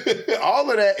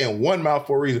 all of that in one mouth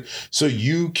for a reason. So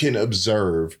you can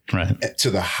observe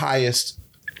to the highest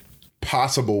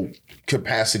possible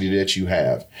capacity that you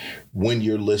have when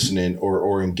you're listening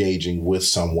or engaging with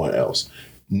someone else.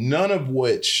 None of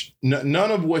what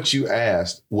you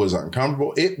asked was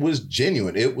uncomfortable. It was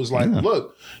genuine. It was like,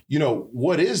 look,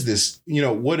 what is this?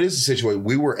 What is the situation?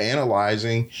 We were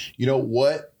analyzing,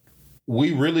 what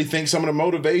we really think some of the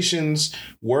motivations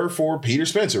were for Peter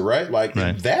Spencer, right? Like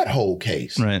in that whole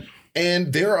case. Right.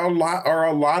 And there are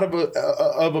a lot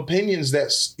of opinions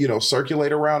that,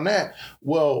 circulate around that.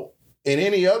 Well, in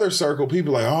any other circle,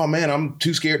 people are like, oh man, I'm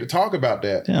too scared to talk about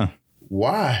that. Yeah.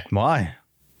 Why?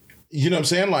 You know what I'm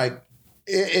saying? Like,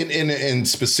 and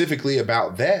specifically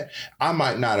about that, I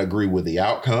might not agree with the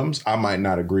outcomes. I might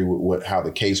not agree with how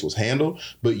the case was handled,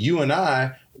 but you and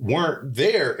I weren't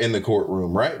there in the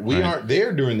courtroom, right? We aren't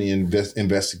there during the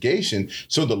investigation.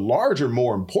 So the larger,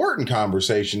 more important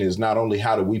conversation is not only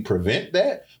how do we prevent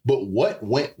that, but what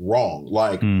went wrong?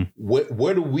 Like,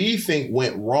 what do we think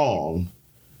went wrong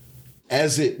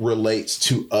as it relates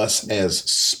to us as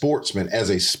sportsmen, as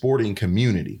a sporting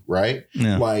community, right?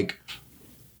 Yeah. Like,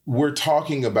 we're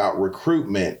talking about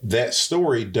recruitment. That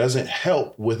story doesn't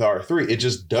help with our 3. It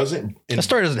just doesn't. The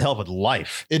story doesn't help with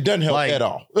life. It doesn't help at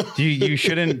all. you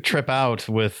shouldn't trip out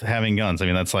with having guns. I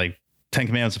mean, that's like 10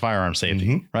 commandments of firearm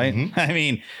safety, right? Mm-hmm. I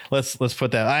mean, let's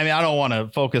put that. I mean, I don't want to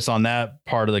focus on that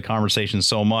part of the conversation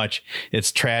so much.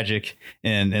 It's tragic,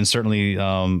 and certainly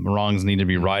wrongs need to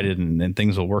be righted, and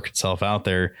things will work itself out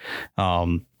there.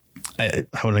 I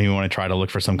wouldn't even want to try to look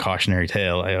for some cautionary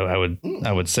tale.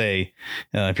 I would say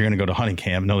if you're going to go to hunting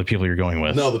camp, know the people you're going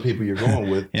with. Know the people you're going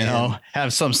with.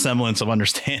 Have some semblance of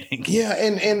understanding. Yeah,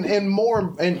 and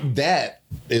more, and that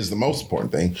is the most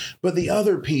important thing. But the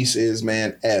other piece is,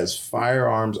 man, as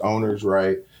firearms owners,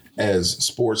 right, as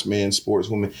sportsmen,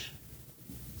 sportswomen,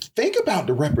 think about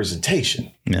the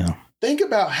representation. Yeah. Think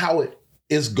about how it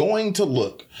is going to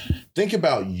look. Think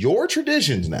about your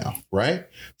traditions now, right?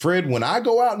 Fred, when I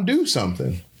go out and do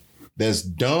something that's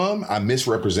dumb, I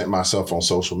misrepresent myself on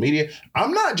social media.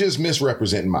 I'm not just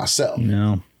misrepresenting myself.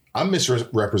 No. I'm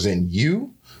misrepresenting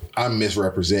you. I'm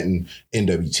misrepresenting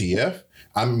NWTF.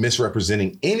 I'm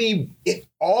misrepresenting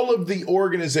all of the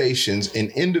organizations and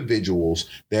individuals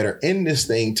that are in this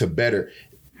thing to better.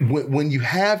 When you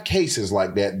have cases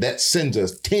like that, that sends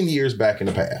us 10 years back in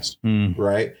the past,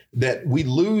 right? That we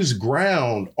lose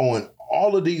ground on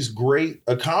all of these great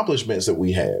accomplishments that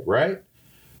we had, right?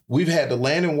 We've had the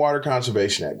Land and Water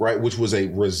Conservation Act, right? Which was a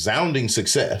resounding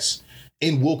success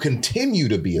and will continue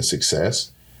to be a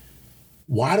success.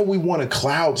 Why do we want to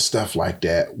cloud stuff like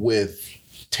that with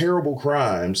terrible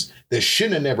crimes that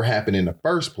shouldn't have never happened in the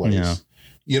first place? Yeah.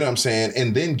 You know what I'm saying?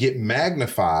 And then get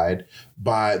magnified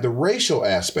by the racial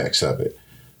aspects of it.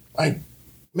 Like,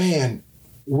 man,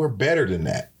 we're better than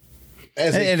that.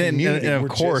 As a community, and of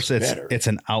course, it's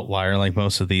an outlier, like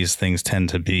most of these things tend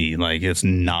to be. Like, it's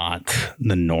not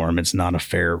the norm. It's not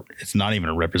even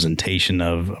a representation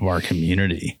of our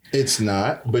community. It's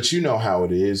not, but you know how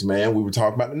it is, man. We were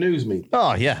talking about the news meeting.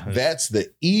 Oh, yeah. That's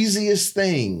the easiest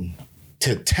thing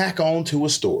to tack on to a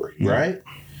story, right?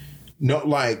 No,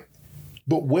 like,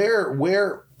 but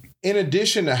where in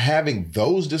addition to having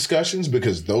those discussions,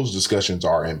 because those discussions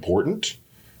are important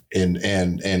and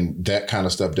that kind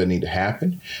of stuff doesn't need to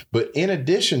happen. But in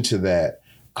addition to that,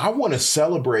 I want to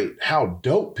celebrate how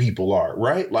dope people are,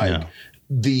 right? Like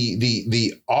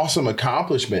the awesome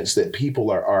accomplishments that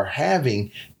people are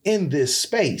having in this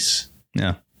space.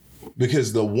 Yeah.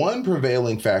 Because the one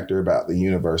prevailing factor about the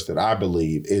universe that I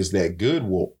believe is that good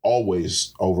will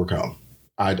always overcome.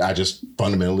 I just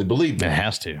fundamentally believe that. It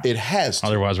has to. It has to.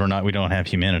 Otherwise, we don't have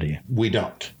humanity. We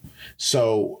don't.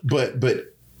 So, but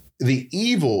the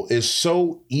evil is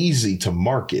so easy to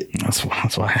market. That's why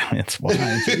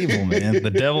it's evil, man. The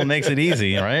devil makes it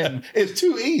easy, right? It's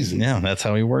too easy. Yeah, that's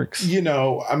how he works.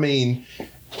 I mean,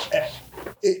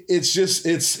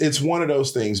 it's one of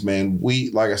those things, man.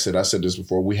 Like I said this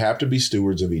before, we have to be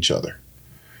stewards of each other,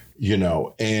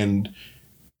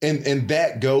 and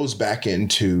that goes back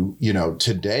into,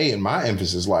 today, and my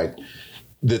emphasis, like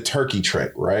the turkey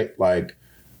trek, right? Like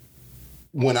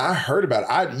when I heard about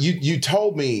it, you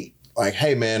told me like,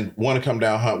 hey man, want to come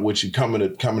down hunt with you, coming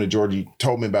to Georgia. You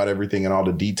told me about everything and all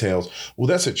the details. Well,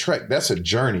 that's a trek. That's a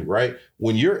journey, right?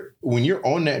 When you're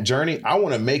on that journey, I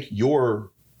want to make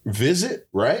your visit,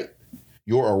 right?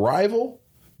 Your arrival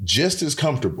just as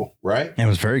comfortable, right? It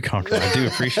was very comfortable. I do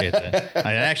appreciate that.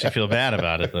 I actually feel bad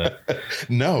about it, but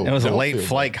no, it was a late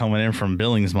flight coming in from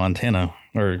Billings, Montana,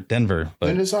 or Denver. But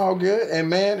and it's all good. And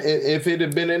man, if it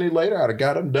had been any later, I'd have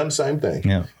got up and done the same thing.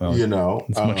 Yeah, well, you know,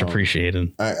 it's much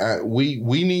appreciated.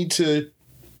 We need to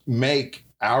make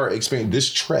our experience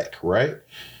this trek, right?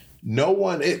 No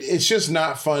one, it's just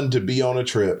not fun to be on a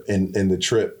trip, and the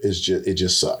trip is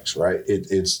just sucks, right?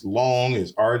 It's long,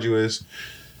 it's arduous.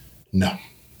 No.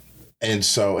 And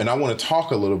so, and I want to talk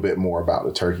a little bit more about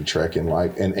the turkey trek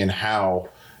and how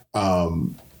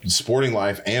Sporting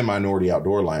Life and Minority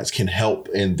Outdoor Alliance can help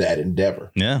in that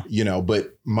endeavor. Yeah. You know,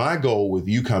 but my goal with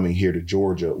you coming here to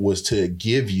Georgia was to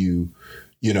give you,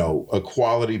 you know, a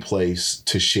quality place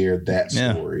to share that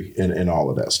story and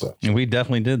all of that stuff. And we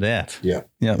definitely did that. Yeah.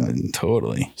 Yeah,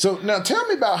 totally. So now tell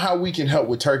me about how we can help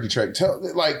with Turkey Trek.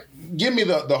 Give me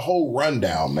the whole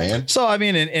rundown, man. So, I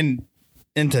mean,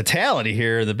 in totality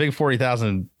here, the big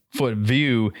 40,000 foot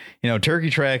view, you know, Turkey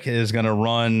Trek is going to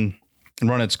run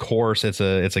its course. It's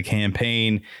a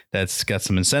campaign that's got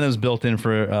some incentives built in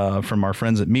from our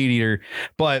friends at Meat Eater,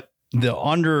 but the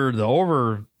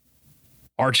overarching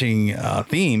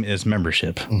theme is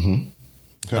membership. Mm-hmm.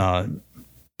 Okay.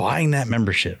 Buying that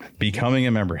membership, becoming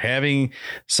a member, having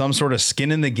some sort of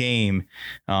skin in the game,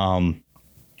 and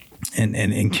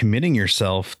committing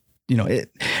yourself. You know,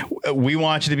 we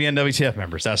want you to be NWTF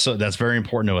members. That's very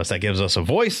important to us. That gives us a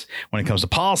voice when it comes to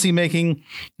policy making,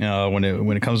 when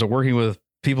it comes to working with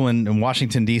people in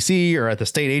Washington, D.C. or at the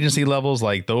state agency levels.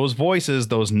 Like those voices,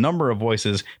 those number of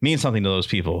voices mean something to those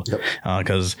people.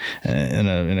 Because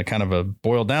in a kind of a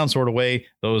boiled down sort of way,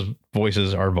 those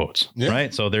voices are votes,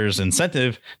 right? So there's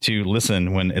incentive to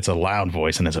listen when it's a loud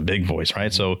voice and it's a big voice,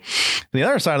 right? So the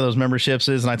other side of those memberships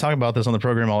is, and I talk about this on the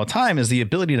program all the time, is the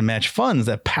ability to match funds.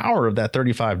 That power of that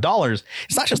 $35.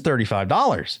 It's not just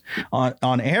 $35.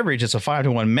 On average, it's a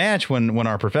 5-to-1 match when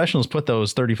our professionals put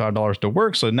those $35 to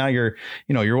work. So now you're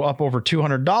up over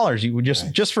 $200. You would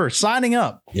just for signing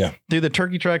up through the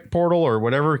Turkey Trek portal or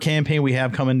whatever campaign we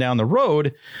have coming down the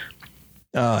road.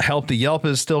 Help the Yelp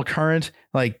is still current.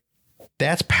 Like,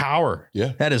 that's power.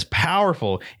 Yeah, that is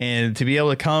powerful. And to be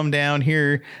able to come down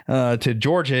here to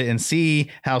Georgia and see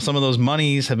how some of those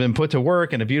monies have been put to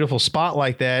work in a beautiful spot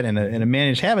like that and a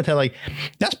managed habitat, like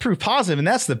that's proof positive. And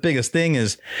that's the biggest thing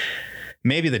is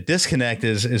maybe the disconnect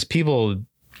is people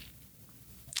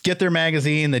get their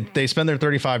magazine, they spend their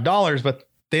 $35, but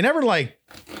they never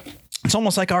it's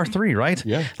almost like R3, right?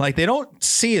 Yeah. Like they don't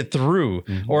see it through,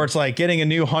 or it's like getting a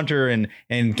new hunter and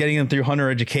getting them through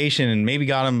hunter education and maybe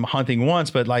got them hunting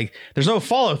once, but like there's no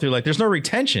follow through, like there's no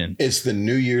retention. It's the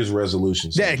New Year's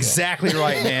resolution. Yeah, exactly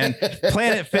right, man.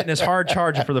 Planet Fitness hard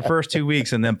charging for the first 2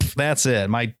 weeks and then that's it.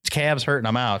 My calves hurt and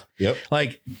I'm out. Yep.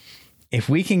 Like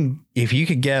if you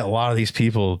could get a lot of these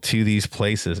people to these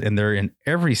places and they're in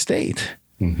every state,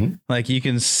 like you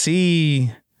can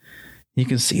see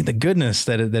the goodness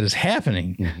that is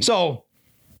happening. So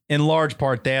in large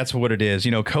part, that's what it is.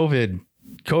 You know, COVID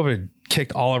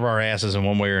kicked all of our asses in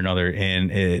one way or another,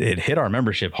 and it hit our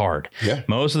membership hard. Yeah.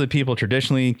 Most of the people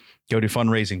traditionally go to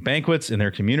fundraising banquets in their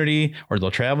community, or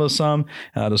they'll travel some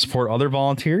to support other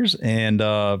volunteers. And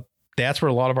that's where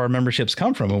a lot of our memberships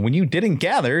come from. And when you didn't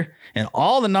gather, and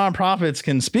all the nonprofits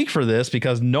can speak for this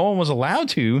because no one was allowed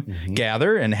to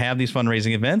gather and have these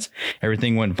fundraising events,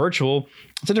 everything went virtual.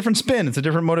 It's a different spin. It's a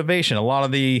different motivation. A lot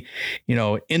of the,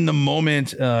 in the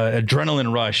moment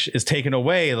adrenaline rush is taken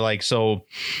away. Like, so,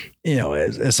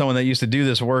 as someone that used to do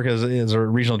this work as a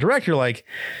regional director, like,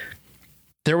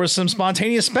 there was some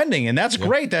spontaneous spending, and that's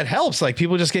great. That helps. Like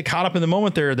people just get caught up in the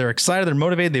moment. They're excited. They're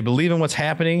motivated. They believe in what's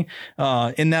happening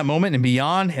in that moment and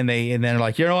beyond. And then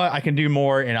like, you know what, I can do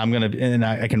more, and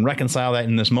I can reconcile that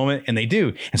in this moment. And they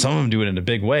do. And some of them do it in a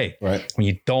big way. Right. When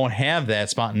you don't have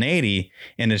that spontaneity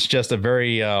and it's just a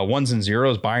very ones and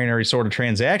zeros binary sort of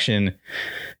transaction,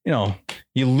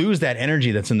 you lose that energy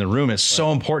that's in the room. It's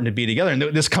so important to be together. And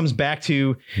this comes back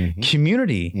to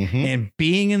community and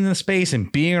being in the space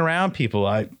and being around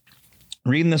people. I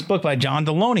reading this book by John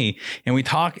Deloney,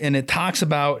 and it talks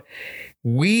about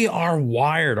we are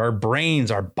wired, our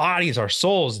brains, our bodies, our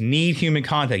souls need human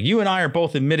contact. You and I are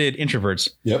both admitted introverts.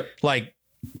 Yep. Like,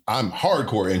 I'm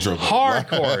hardcore introvert.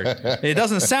 Hardcore. It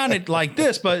doesn't sound like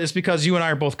this, but it's because you and I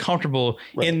are both comfortable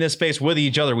in this space with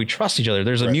each other. We trust each other.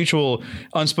 There's a mutual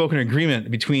unspoken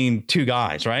agreement between two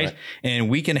guys, right? And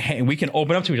we can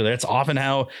open up to each other. That's often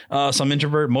how most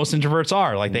introverts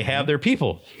are. Like they have their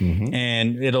people,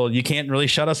 and you can't really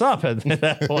shut us up at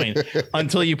that point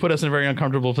until you put us in a very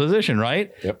uncomfortable position,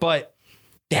 right? Yep. But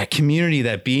that community,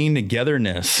 that being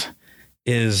togetherness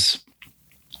is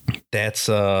That's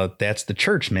the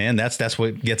church, man. That's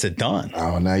what gets it done.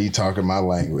 Oh, now you talking my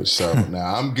language. So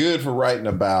now I'm good for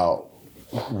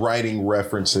writing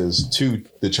references to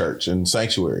the church and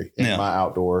sanctuary in my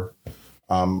outdoor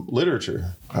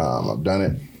literature. I've done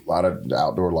it a lot of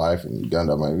outdoor life and done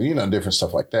different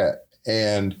stuff like that.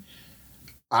 And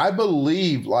I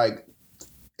believe, like,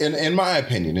 in my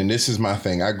opinion, and this is my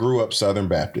thing, I grew up Southern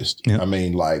Baptist. Yeah. I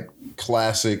mean, like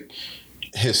classic,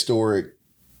 historic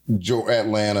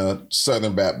Atlanta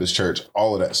Southern Baptist Church,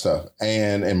 all of that stuff.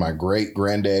 And my great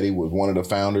granddaddy was one of the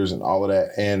founders and all of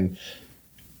that. And,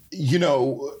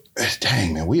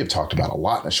 dang, man, we have talked about a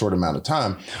lot in a short amount of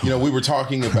time. We were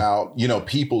talking about,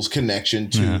 people's connection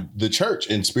to the church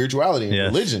and spirituality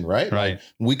and religion, right? Right. Like,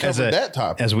 we covered that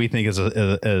topic. As we think as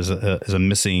a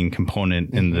missing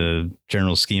component in the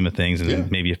general scheme of things.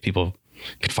 And maybe if people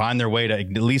could find their way to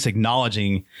at least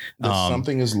acknowledging that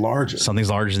something is larger. Something's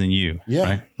larger than you.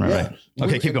 Yeah. Right.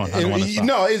 Okay, keep going. I don't want to stop.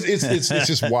 No, it's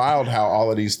just wild how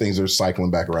all of these things are cycling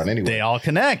back around anyway. They all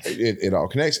connect. It all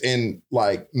connects. And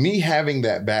like me having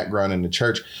that background in the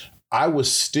church, I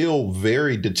was still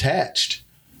very detached,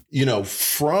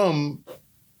 from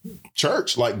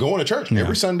church, like going to church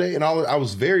every Sunday and all. I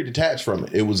was very detached from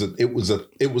it. It was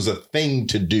a thing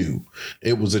to do.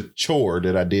 It was a chore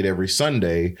that I did every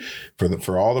Sunday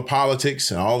for all the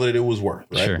politics and all that it was worth,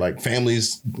 right? Sure. Like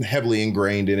families heavily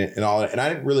ingrained in it and all that. And I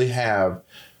didn't really have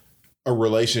a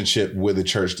relationship with the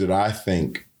church that I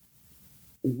think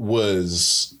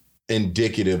was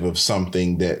indicative of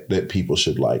something that people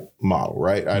should like model,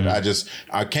 right? Mm-hmm.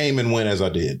 I came and went as I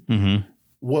did. Mm-hmm.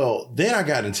 Well, then I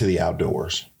got into the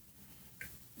outdoors.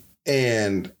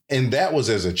 And that was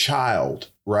as a child,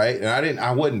 right? And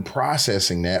I wasn't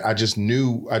processing that. I just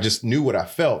knew what I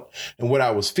felt. And what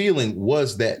I was feeling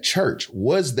was that church,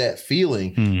 was that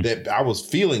feeling that I was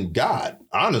feeling God,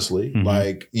 honestly. Mm-hmm.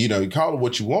 Like, you call it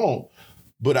what you want,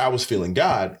 but I was feeling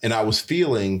God, and I was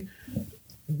feeling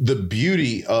the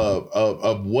beauty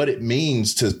of what it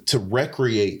means to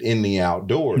recreate in the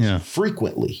outdoors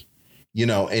frequently.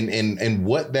 And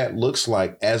what that looks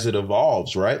like as it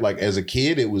evolves, right? Like as a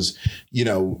kid, it was,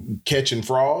 catching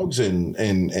frogs and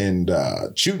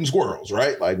shooting squirrels,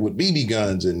 right? Like with BB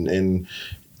guns and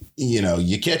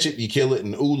you catch it, you kill it,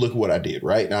 and ooh, look what I did,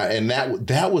 right? And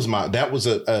that was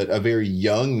a very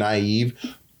young,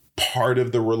 naive part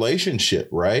of the relationship,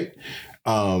 right?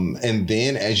 And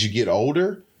then as you get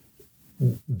older,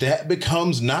 that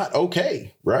becomes not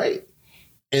okay, right?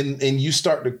 And you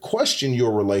start to question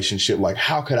your relationship, like,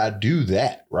 how could I do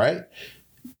that, right?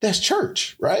 That's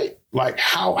church, right? Like,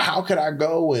 how could I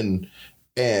go and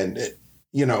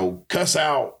cuss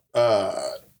out,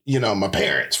 my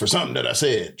parents for something that I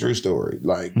said, true story.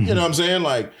 Like, you know what I'm saying?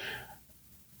 Like,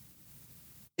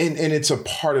 and it's a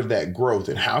part of that growth.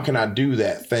 And how can I do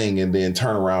that thing and then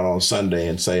turn around on Sunday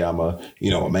and say I'm a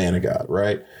man of God,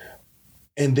 right?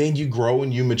 And then you grow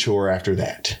and you mature after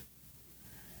that.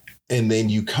 And then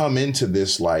you come into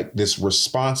this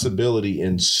responsibility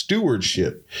and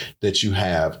stewardship that you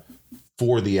have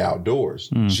for the outdoors,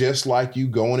 just like you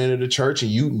going into the church and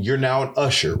you're now an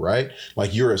usher, right?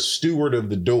 Like you're a steward of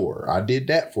the door. I did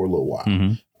that for a little while.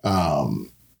 Mm-hmm.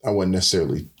 I wasn't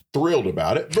necessarily thrilled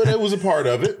about it, but it was a part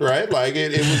of it, right? Like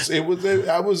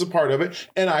I was a part of it.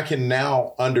 And I can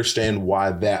now understand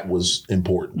why that was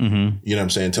important. Mm-hmm. You know what I'm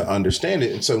saying? To understand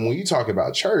it. And so when you talk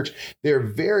about church, there are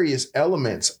various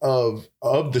elements of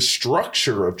the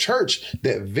structure of church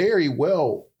that very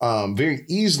well, very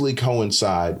easily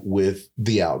coincide with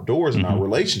the outdoors and our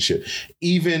relationship.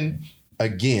 Even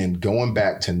again, going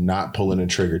back to not pulling a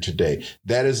trigger today,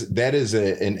 that is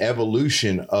an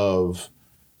evolution of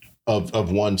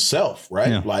oneself, right?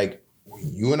 Yeah. Like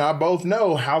you and I both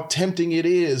know how tempting it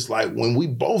is. Like when we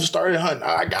both started hunting,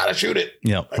 I gotta shoot it.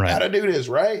 Yeah, I gotta do this,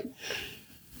 right?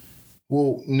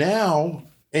 Well, now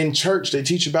in church they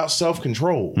teach about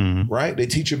self-control, right? They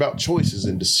teach about choices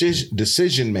and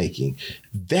decision making.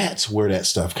 That's where that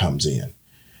stuff comes in.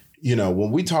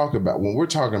 When we're talking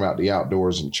about the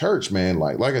outdoors in church, man,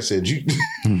 like I said, you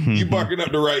barking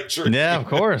up the right tree. Yeah, of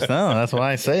course. No, that's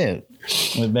why I say it.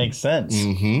 It makes sense.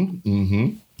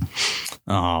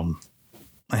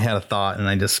 I had a thought and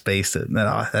I just spaced it.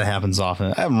 That happens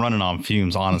often. I'm running on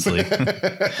fumes, honestly.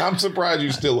 I'm surprised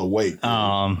you're still awake.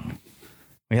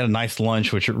 We had a nice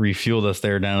lunch, which refueled us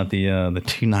there down at the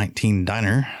 219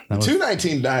 Diner. That was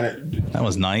 219 Diner. That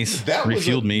was nice. That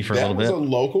refueled me for a little bit. That was a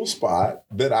local spot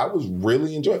that I was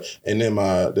really enjoying. And then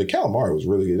the calamari was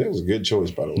really good. That was a good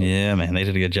choice, by the way. Yeah, man. They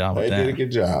did a good job with that. They did a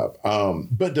good job.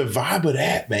 But the vibe of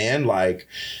that, man, like,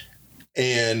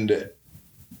 and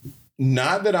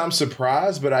not that I'm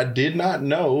surprised, but I did not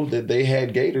know that they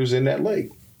had gators in that lake.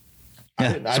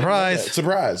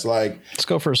 Surprise. Like, let's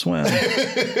go for a swim.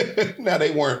 Now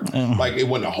they weren't like, it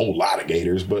wasn't a whole lot of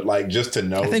gators, but like just to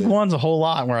know. I think one's a whole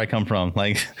lot where I come from.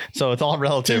 Like, so it's all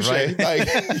relative, right? Like,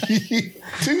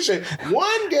 touche.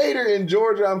 One gator in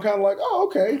Georgia, I'm kind of like, oh,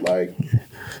 okay. Like,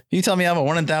 you tell me I have a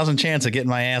 1 in 1,000 chance of getting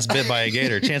my ass bit by a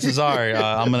gator. Chances are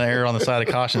I'm going to err on the side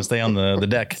of caution and stay on the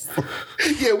deck.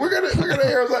 Yeah, we're gonna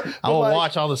err on the side. I will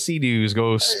watch all the sea-doos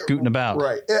go scooting about.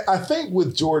 Right. I think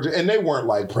with Georgia, and they weren't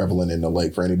like prevalent in the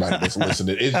lake for anybody that's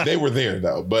listening. They were there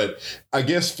though. But I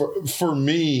guess for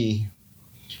me,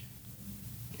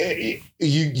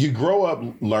 you grow up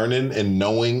learning and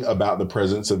knowing about the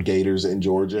presence of gators in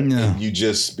Georgia, and you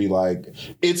just be like,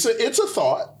 it's a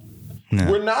thought. No.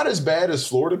 We're not as bad as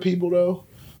Florida people, though.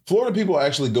 Florida people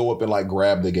actually go up and like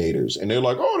grab the gators, and they're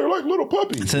like, "Oh, they're like little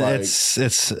puppies."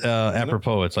 It's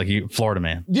apropos. It's like Florida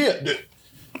man. Yeah,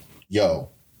 yo,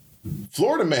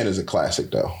 Florida man is a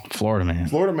classic, though. Florida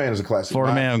man is a classic.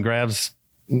 Florida man grabs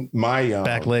my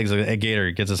back legs of a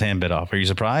gator, gets his hand bit off. Are you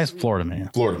surprised? Florida man.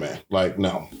 Like,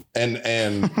 no,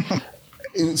 and.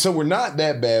 So we're not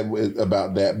that bad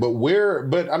about that,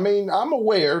 but I mean, I'm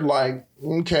aware, like,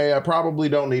 okay, I probably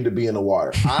don't need to be in the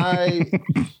water.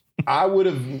 I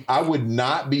would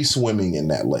not be swimming in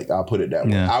that lake. I'll put it that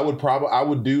way. I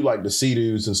would do like the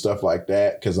sea-doos and stuff like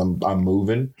that, because I'm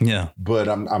moving. Yeah. But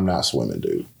I'm not swimming,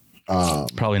 dude.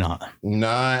 Probably not.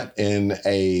 Not in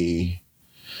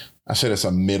I said it's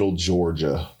a middle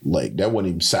Georgia lake. That wasn't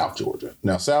even South Georgia.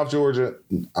 Now, South Georgia,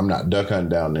 I'm not duck hunting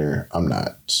down there. I'm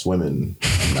not swimming.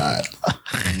 I'm not.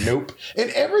 Nope.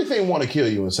 And everything want to kill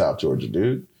you in South Georgia,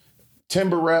 dude.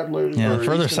 Timber rattlers. Yeah, the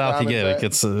further south you get, it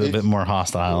gets a bit more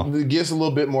hostile. It gets a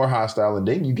little bit more hostile. And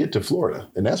then you get to Florida.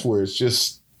 And that's where it's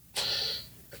just,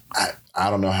 I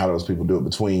don't know how those people do it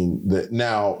between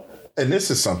now. And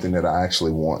this is something that I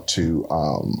actually want to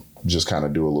just kind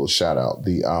of do a little shout out.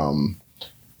 The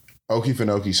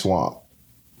Okefenokee Swamp,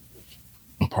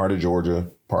 part of Georgia,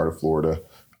 part of Florida,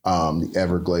 the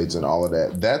Everglades and all of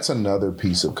that. That's another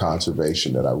piece of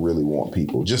conservation that I really want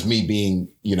people, just me being,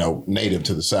 native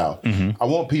to the South. I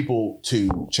want people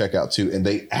to check out too. And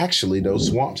those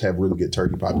swamps have really good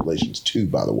turkey populations too,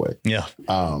 by the way. Yeah.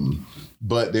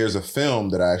 But there's a film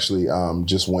that I actually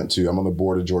just went to. I'm on the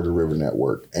board of Georgia River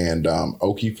Network, and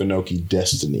Okefenokee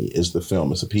Destiny is the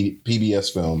film. It's a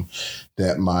PBS film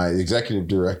that my executive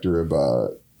director of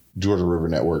Georgia River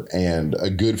Network and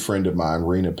a good friend of mine,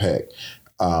 Rena Peck,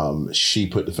 she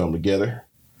put the film together.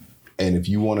 And if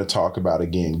you want to talk about,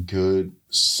 again, good,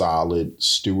 solid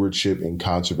stewardship and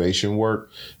conservation work,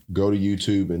 go to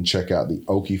YouTube and check out the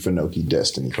Okefenokee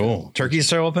Destiny. Cool. Turkeys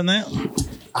show up in that?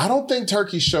 I don't think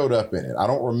turkeys showed up in it. I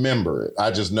don't remember it. I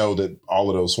just know that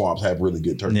all of those swamps have really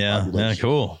good turkey populations. Yeah,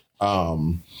 cool.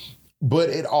 But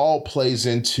it all plays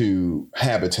into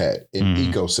habitat and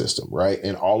ecosystem, right?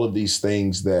 And all of these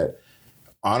things that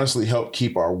honestly help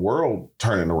keep our world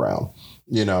turning around,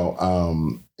 and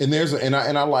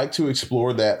I like to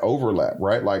explore that overlap,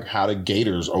 right? Like, how do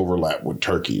gators overlap with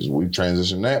turkeys? We've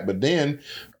transitioned that. But then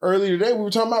earlier today, we were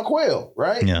talking about quail,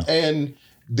 right? Yeah. And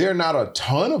there are not a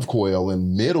ton of quail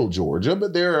in middle Georgia,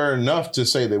 but there are enough to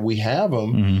say that we have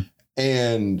them.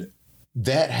 And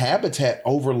that habitat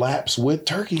overlaps with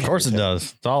turkey. Of course it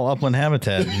does. It's all upland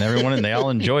habitat, and they all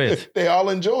enjoy it. They all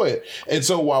enjoy it. And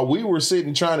so while we were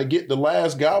sitting trying to get the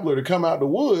last gobbler to come out the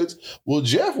woods, well,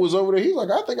 Jeff was over there. He's like,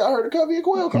 I think I heard a covey of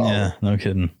quail call. Yeah, no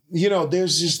kidding.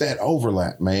 There's just that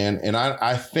overlap, man. And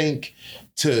I think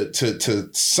to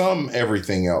sum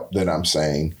everything up that I'm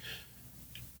saying,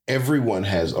 everyone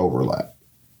has overlap.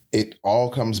 It all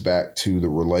comes back to the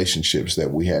relationships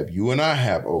that we have. You and I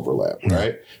have overlap,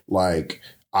 right? Like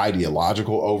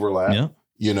ideological overlap,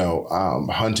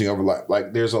 hunting overlap.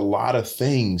 Like, there's a lot of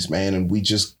things, man. And we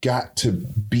just got to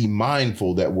be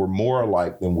mindful that we're more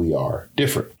alike than we are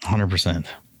different. 100%.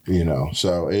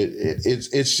 So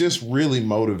it's just really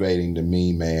motivating to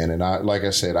me, man. And like I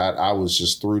said, I was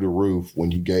just through the roof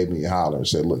when you gave me a holler and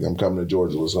said, look, I'm coming to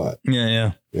Georgia, let's hunt.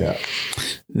 Yeah.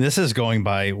 This is going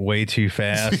by way too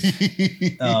fast.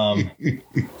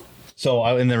 So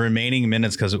in the remaining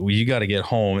minutes, because you got to get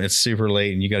home, it's super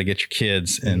late and you got to get your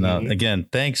kids. And again,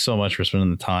 thanks so much for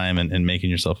spending the time and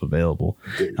making yourself available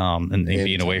and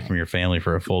being away from your family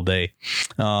for a full day.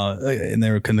 And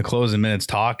there in the closing minutes,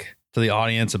 talk to the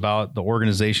audience about the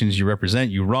organizations you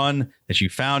represent, you run, that you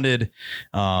founded,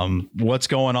 what's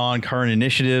going on, current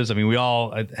initiatives. I mean, we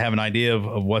all have an idea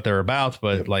of what they're about,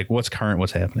 but like, what's current,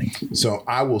 what's happening? So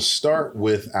I will start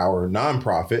with our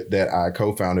nonprofit that I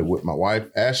co-founded with my wife,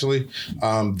 Ashley,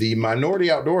 the Minority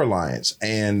Outdoor Alliance.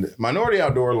 And Minority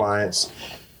Outdoor Alliance,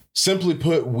 Simply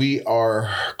put, we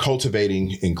are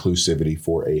cultivating inclusivity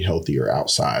for a healthier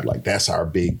outside. Like, that's our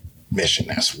big mission.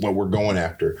 That's what we're going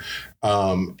after.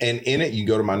 And in it, you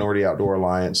go to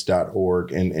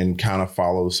minorityOutdoorAlliance.org and kind of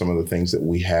follow some of the things that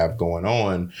we have going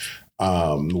on.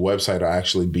 The website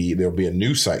will there'll be a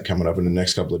new site coming up in the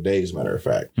next couple of days, matter of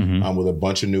fact, with a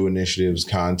bunch of new initiatives,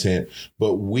 content.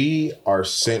 But we're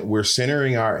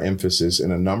centering our emphasis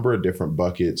in a number of different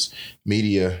buckets: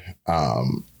 media,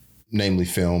 namely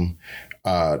film,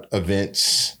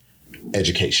 events,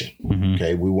 education.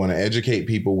 Okay. We want to educate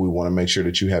people. We want to make sure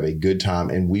that you have a good time,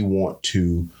 and we want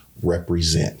to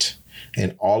represent.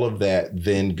 And all of that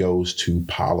then goes to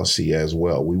policy as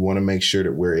well. We want to make sure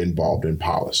that we're involved in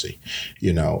policy,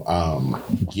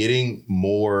 getting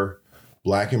more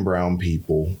Black and brown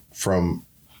people from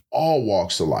all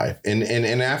walks of life. And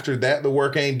after that, the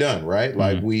work ain't done, right?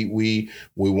 Like we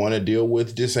want to deal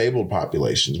with disabled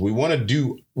populations. We want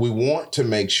to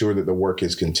make sure that the work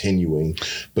is continuing,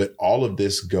 but all of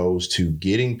this goes to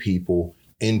getting people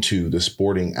into the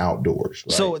sporting outdoors.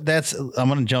 Right? So I'm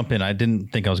going to jump in. I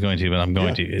didn't think I was going to, but I'm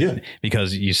going to,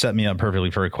 because you set me up perfectly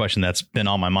for a question that's been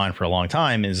on my mind for a long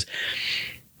time. Here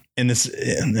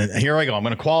I go. I'm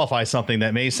going to qualify something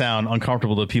that may sound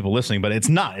uncomfortable to people listening, but it's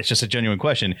not. It's just a genuine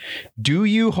question. Do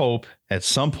you hope at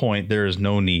some point there is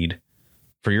no need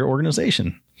for your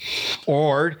organization?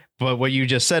 But what you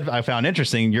just said, I found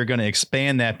interesting. You're going to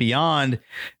expand that beyond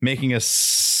making a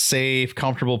safe,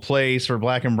 comfortable place for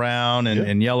Black and brown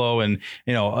and yellow and,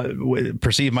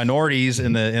 perceived minorities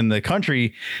in the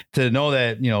country, to know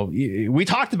that, we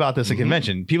talked about this at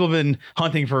convention. People have been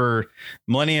hunting for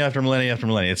millennia after millennia after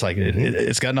millennia. It's like,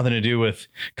 it's got nothing to do with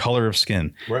color of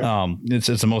skin. Right. It's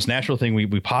the most natural thing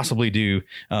we possibly do,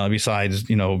 besides,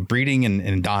 breeding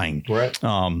and dying. Right.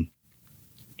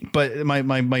 But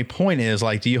my point is,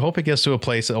 like, do you hope it gets to a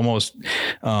place almost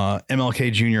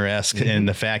MLK Jr.-esque in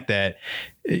the fact that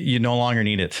you no longer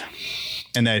need it,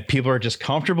 and that people are just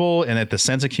comfortable, and that the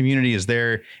sense of community is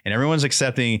there, and everyone's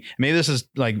accepting? Maybe this is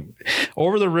like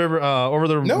over the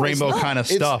rainbow kind of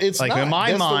stuff. It's like not. In my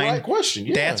That's mind, the right question.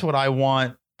 Yeah. That's what I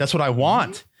want. That's what I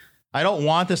want. I don't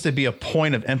want this to be a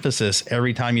point of emphasis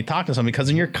every time you talk to someone, because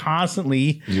then you're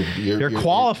constantly you're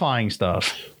qualifying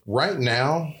stuff. Right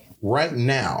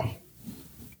now,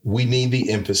 we need the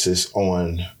emphasis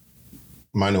on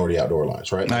Minority Outdoor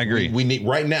Alliance, right? I agree. We need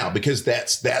right now, because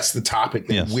that's the topic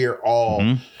that we're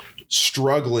all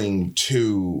struggling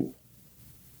to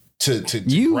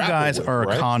you grapple guys with, are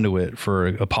right? a conduit for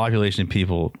a population of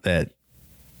people that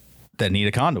need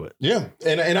a conduit. Yeah.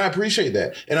 And I appreciate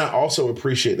that. And I also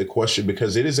appreciate the question,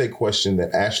 because it is a question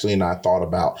that Ashley and I thought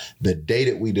about the day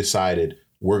that we decided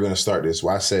we're going to start this.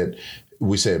 Well,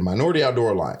 we said Minority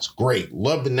Outdoor Alliance. Great.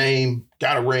 Love the name.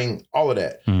 Got a ring. All of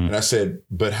that. And I said,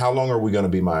 but how long are we going to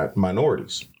be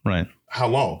minorities? Right. How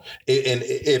long? And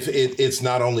if it's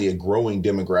not only a growing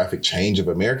demographic change of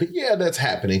America, yeah, that's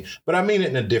happening, but I mean it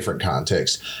in a different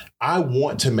context. I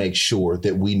want to make sure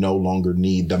that we no longer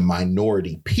need the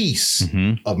minority piece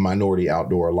of Minority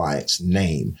Outdoor Alliance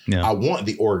name. Yeah. I want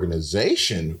the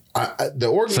organization. The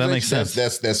organization, that makes sense.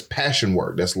 That's passion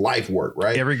work. That's life work,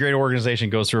 right? Every great organization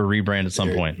goes through a rebrand at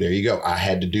some point. There you go. I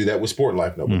had to do that with Sport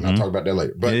Life. No, but I'll talk about that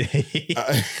later. But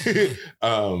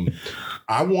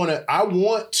I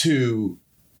want to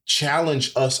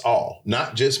challenge us all,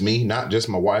 not just me, not just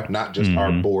my wife, not just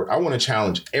our board. I want to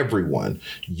challenge everyone.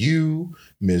 You,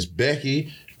 Ms.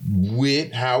 Becky,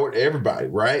 Whit, Howard, everybody,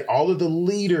 right? All of the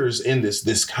leaders in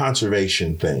this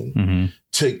conservation thing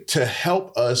to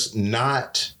help us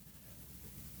not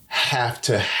have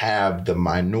to have the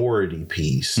minority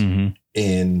piece in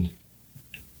in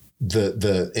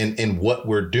what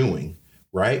we're doing,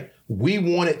 right? We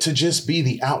want it to just be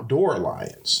the Outdoor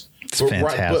Alliance.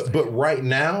 But right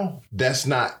now, that's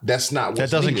not what's that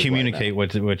doesn't communicate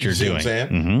right what you're doing. What I'm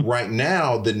saying? Right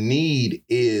now, the need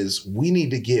is we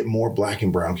need to get more Black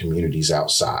and brown communities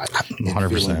outside and 100%.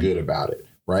 Feeling good about it,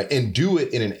 right? And do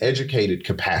it in an educated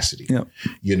capacity. Yep.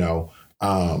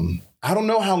 I don't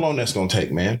know how long that's going to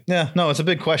take, man. Yeah, no, it's a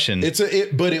big question.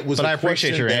 But I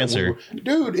appreciate your answer,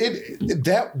 dude.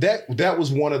 That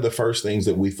was one of the first things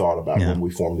that we thought about when we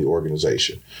formed the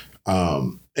organization.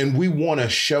 And we want to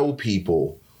show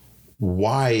people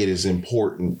why it is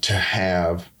important to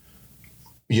have,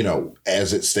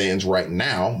 as it stands right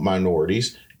now,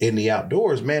 minorities in the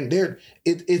outdoors, man.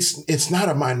 It's not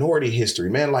a minority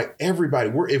history, man. Like everybody,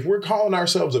 if we're calling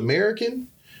ourselves American,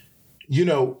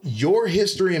 your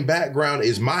history and background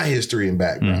is my history and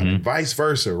background, and vice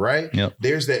versa, right? Yep.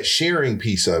 There's that sharing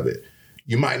piece of it.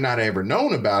 You might not have ever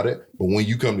known about it, but when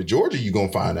you come to Georgia, you're going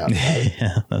to find out about it.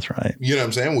 Yeah, that's right. You know what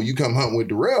I'm saying? When you come hunting with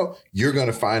Darrell, you're going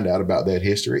to find out about that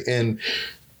history. And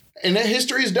that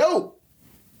history is dope.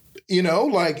 You know,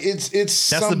 like it's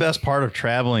that's the best part of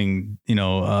traveling, you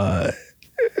know,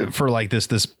 for like this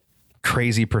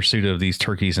crazy pursuit of these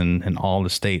turkeys in all the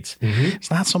states. Mm-hmm. It's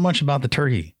not so much about the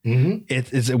turkey. Mm-hmm.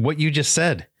 It's what you just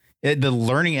said. The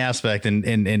learning aspect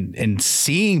and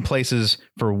seeing places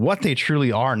for what they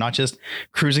truly are, not just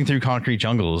cruising through concrete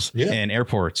jungles and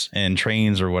airports and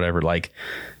trains or whatever. Like,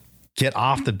 get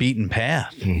off the beaten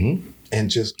path and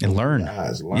just learn.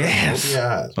 Yes.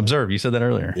 Observe. You said that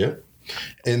earlier. Yep.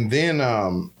 And then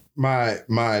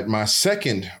my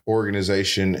second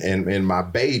organization and my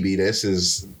baby, this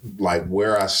is like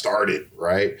where I started,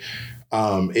 right?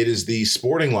 It is the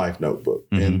Sporting Life Notebook,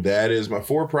 and that is my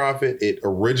for-profit. It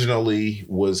originally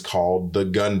was called the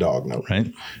Gun Dog Notebook.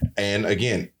 Right. And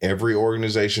again, every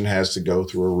organization has to go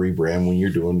through a rebrand when you're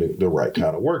doing the right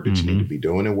kind of work that you need to be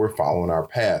doing, and we're following our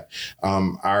path.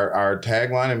 Our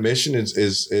tagline and mission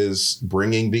is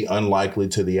bringing the unlikely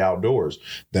to the outdoors.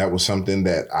 That was something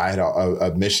that I had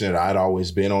a mission that I'd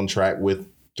always been on track with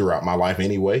throughout my life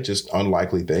anyway, just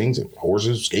unlikely things, and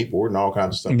horses, skateboarding, all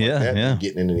kinds of stuff like that, and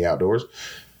getting into the outdoors.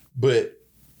 But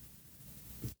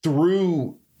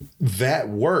through that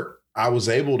work, I was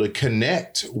able to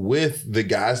connect with the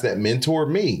guys that mentored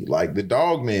me, like the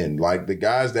dog men, like the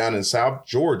guys down in South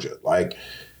Georgia, like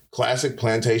classic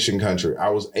plantation country.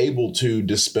 I was able to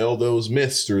dispel those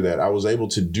myths through that. I was able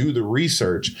to do the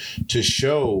research to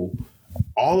show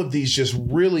all of these just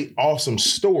really awesome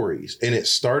stories. And it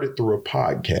started through a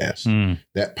podcast.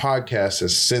 That podcast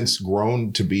has since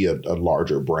grown to be a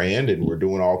larger brand, and we're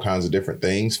doing all kinds of different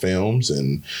things, films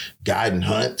and guiding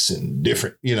hunts and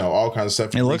different, you know, all kinds of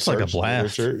stuff. It looks like a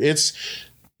blast. It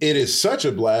is such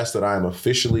a blast that I am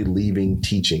officially leaving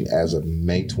teaching as of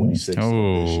May 26th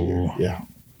of this year. Yeah.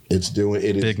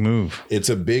 Big move. It's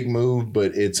a big move,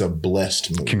 but it's a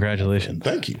blessed move. Congratulations.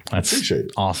 Thank you. I appreciate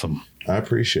it. Awesome. I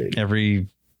appreciate it. Every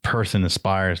person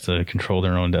aspires to control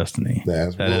their own destiny.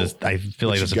 I feel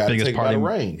like that's the biggest part of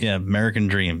American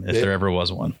dream, if there ever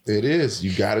was one. It is.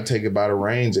 You got to take it by the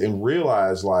reins and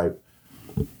realize, like,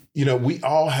 you know, we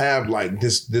all have like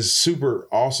this super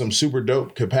awesome, super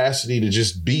dope capacity to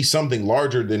just be something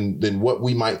larger than what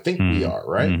we might think we are,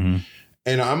 right? And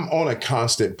I'm on a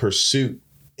constant pursuit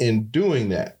in doing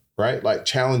that. Right. Like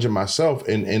challenging myself.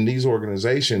 And these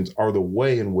organizations are the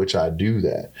way in which I do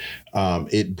that.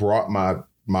 It brought my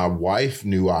wife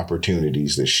new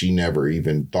opportunities that she never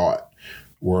even thought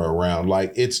were around.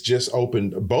 Like, it's just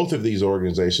opened. Both of these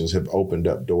organizations have opened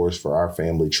up doors for our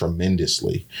family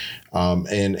tremendously.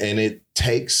 And it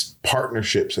takes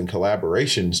partnerships and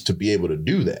collaborations to be able to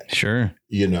do that. Sure.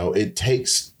 You know, it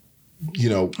takes, you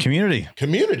know, community,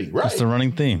 right? That's the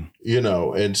running theme, you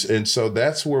know, and so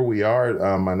that's where we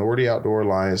are. Minority Outdoor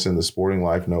Alliance and the Sporting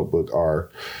Life Notebook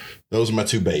those are my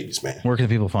two babies, man. Where can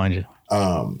people find you?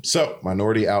 So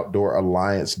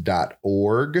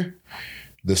minorityOutdoorAlliance.org,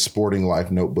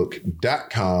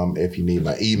 thesportinglifenotebook.com if you need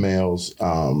my emails.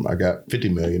 I got 50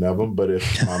 million of them, but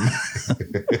if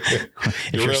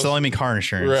you're selling me car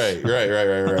insurance, right.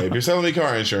 If you're selling me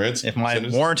car insurance, if my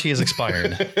warranty is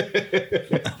expired,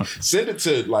 send it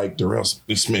to like Darrell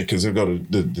Smith, because they'll go to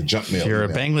the junk mail. You're a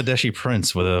Bangladeshi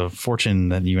prince with a fortune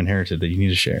that you inherited that you need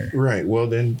to share. Right. Well,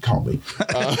 then call me.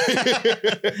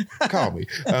 Call me.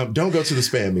 Don't go to the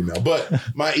spam email, but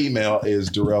my email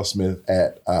is DarrellSmith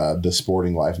at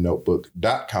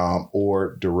thesportinglifenotebook.com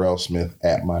or Darrell Smith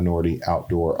at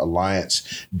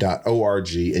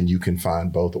minorityOutdoorAlliance.org. And you can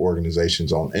find both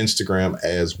organizations on Instagram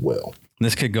as well.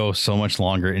 This could go so much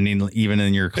longer, and even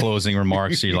in your closing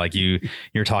remarks,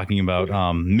 you're talking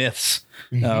about myths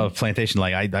of plantation.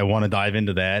 Like I want to dive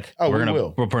into that. Oh, we're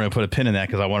gonna put a pin in that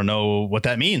because I want to know what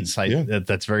that means.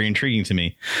 That's very intriguing to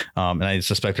me, and I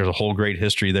suspect there's a whole great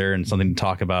history there and something to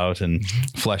talk about and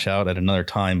flesh out at another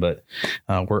time. But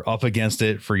we're up against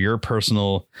it for your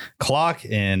personal clock,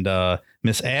 and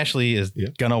Miss Ashley is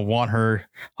gonna want her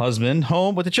husband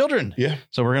home with the children. Yeah.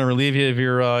 So we're gonna relieve you of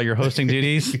your hosting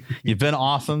duties. You've been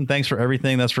awesome. Thanks for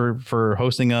everything. That's for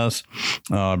hosting us,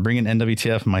 bringing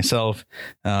NWTF and myself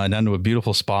down to a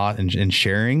beautiful spot and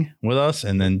sharing with us,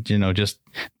 and then just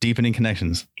deepening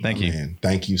connections. Thank you. Man,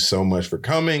 thank you so much for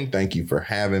coming. Thank you for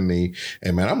having me.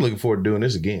 And man, I'm looking forward to doing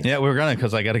this again. Yeah, we're gonna,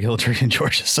 because I got to kill a turkey in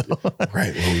Georgia. So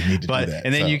right. Well, we need to do that.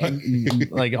 And then you can,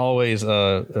 like always,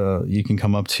 you can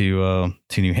come up to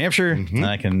New Hampshire, and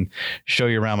I can show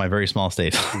you around my very small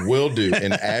state. Will do.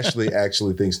 And Ashley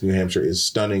actually thinks New Hampshire is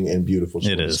stunning and beautiful.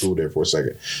 She went to school there for a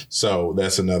second. So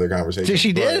that's another conversation.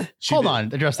 She did? Hold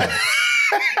on. Address that.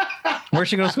 Where'd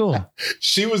she go to school?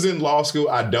 She was in law school.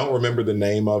 I don't remember the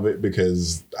name of it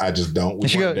because I just don't.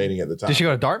 We weren't dating at the time. Did she go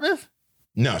to Dartmouth?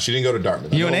 No, she didn't go to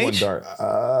Dartmouth. UNH?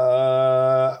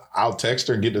 I'll text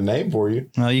her and get the name for you.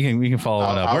 Well, you can follow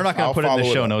it up. We're not going to put it in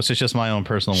the show notes. It's just my own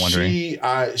personal wondering.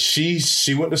 She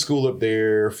went to school up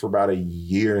there for about a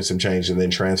year and some change, and then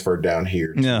transferred down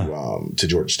here to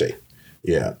Georgia State.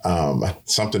 Yeah,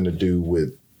 something to do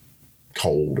with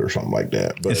cold or something like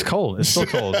that. But it's cold. It's still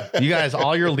cold. You guys,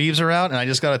 all your leaves are out, and I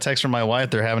just got a text from my wife.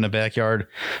 They're having a backyard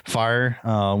fire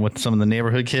with some of the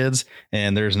neighborhood kids,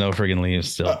 and there's no friggin'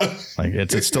 leaves still. Like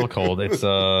it's still cold. It's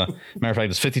matter of fact,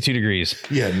 it's 52 degrees.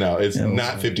 Yeah, no, it's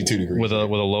not 52 degrees with a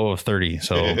low of 30.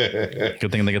 So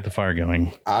good thing they get the fire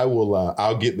going. I will.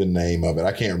 I'll get the name of it.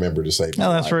 I can't remember to say.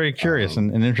 No, that's very curious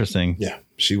and interesting. Yeah,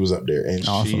 she was up there, and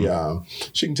awesome.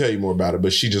 She can tell you more about it,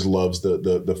 but she just loves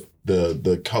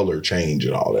the color change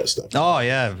and all that stuff. Oh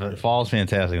yeah, fall's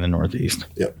fantastic in the Northeast.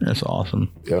 Yep, that's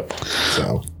awesome. Yep.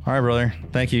 So, all right, brother.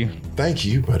 Thank you. Thank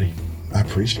you, buddy. I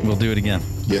appreciate it. We'll do it again.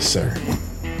 Yes, sir.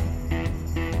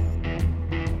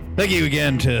 Thank you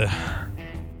again to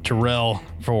Terrell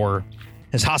for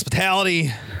his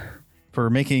hospitality,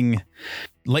 for making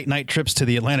late night trips to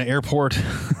the Atlanta airport,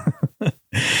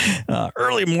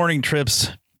 early morning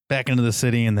trips back into the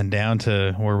city, and then down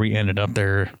to where we ended up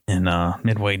there in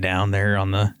midway down there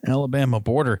on the Alabama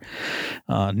border.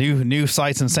 New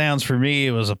sights and sounds for me.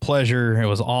 It was a pleasure. It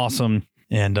was awesome.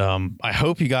 And I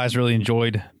hope you guys really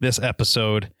enjoyed this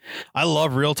episode. I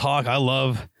love real talk. I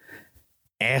love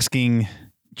asking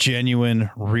genuine,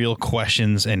 real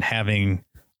questions and having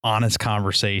honest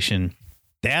conversation.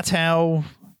 That's how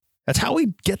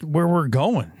we get where we're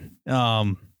going.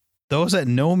 Those that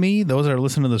know me, those that are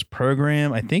listening to this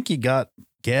program, I think you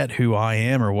get who I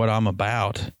am or what I'm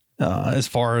about as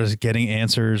far as getting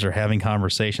answers or having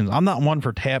conversations. I'm not one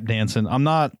for tap dancing. I'm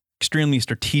not extremely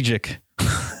strategic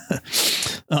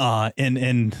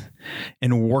in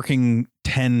working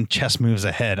 10 chess moves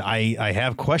ahead. I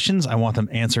have questions. I want them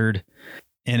answered.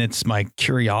 And it's my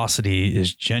curiosity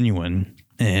is genuine.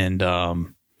 And,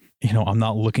 I'm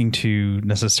not looking to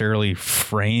necessarily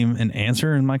frame an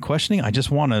answer in my questioning. I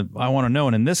want to know.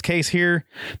 And in this case here,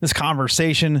 this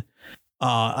conversation,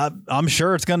 I'm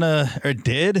sure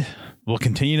will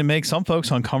continue to make some folks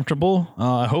uncomfortable.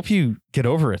 I hope you get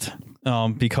over it.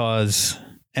 Because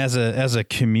as a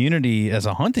community, as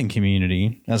a hunting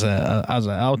community, as an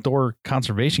outdoor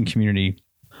conservation community,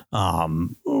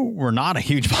 we're not a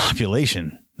huge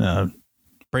population.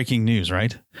 Breaking news,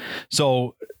 right?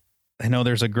 So I know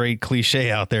there's a great cliche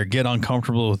out there, get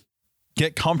comfortable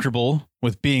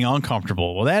with being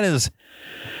uncomfortable. Well, that is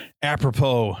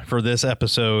apropos for this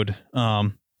episode.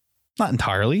 Not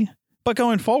entirely, but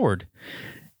going forward,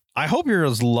 I hope you're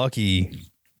as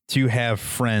lucky to have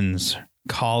friends,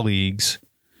 colleagues,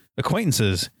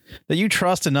 acquaintances that you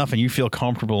trust enough and you feel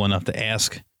comfortable enough to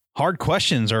ask hard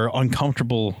questions or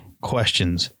uncomfortable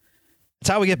questions. It's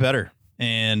how we get better.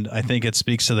 And I think it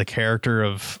speaks to the character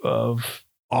of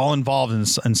all involved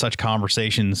in such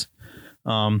conversations.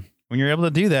 When you're able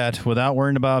to do that without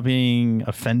worrying about being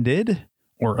offended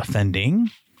or offending,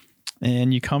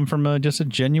 and you come from just a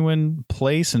genuine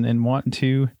place and wanting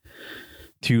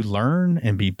to learn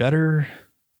and be better.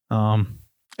 At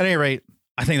any rate,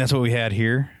 I think that's what we had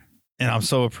here. And I'm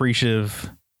so appreciative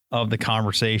of the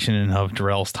conversation and of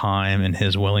Darrell's time and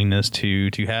his willingness to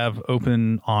have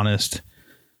open, honest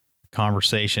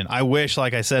conversation. I wish,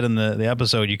 like I said in the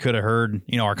episode, you could have heard,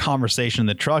 our conversation in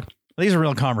the truck. These are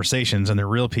real conversations and they're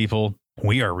real people.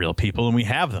 We are real people and we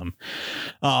have them.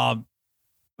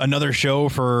 Another show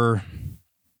or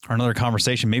another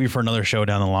conversation, maybe for another show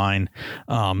down the line.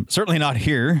 Certainly not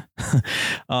here,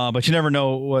 but you never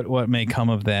know what may come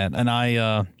of that. And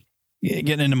I,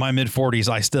 getting into my mid 40s,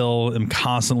 I still am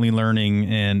constantly learning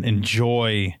and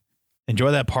enjoy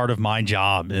that part of my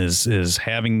job is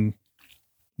having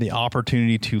the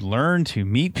opportunity to learn, to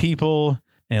meet people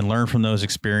and learn from those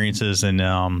experiences and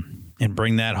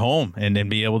bring that home and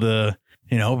be able to,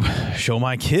 show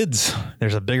my kids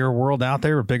there's a bigger world out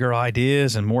there with bigger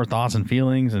ideas and more thoughts and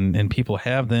feelings and people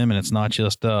have them. And it's not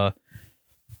just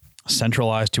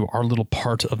centralized to our little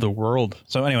part of the world.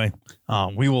 So anyway,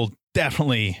 we will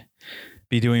definitely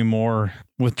be doing more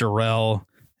with Darrell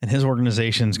and his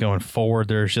organizations going forward.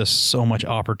 There's just so much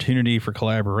opportunity for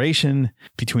collaboration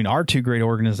between our two great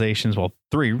organizations. Well,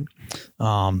 three.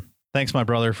 Thanks, my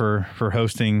brother, for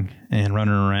hosting and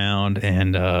running around.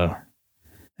 And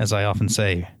as I often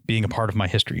say, being a part of my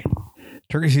history.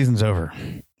 Turkey season's over.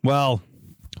 Well,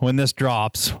 when this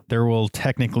drops, there will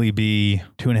technically be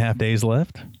 2.5 days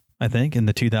left, I think, in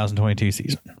the 2022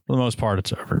 season. For the most part,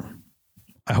 it's over.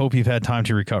 I hope you've had time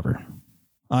to recover.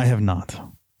 I have not.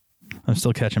 I'm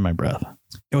still catching my breath.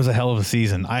 It was a hell of a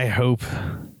season. I hope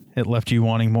it left you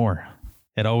wanting more.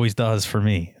 It always does for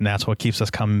me, and that's what keeps us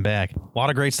coming back. A lot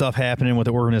of great stuff happening with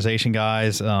the organization,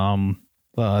 guys.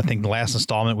 I think the last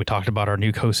installment, we talked about our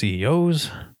new co-CEOs.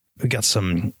 We got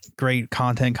some great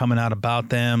content coming out about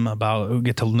them, we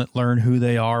get to learn who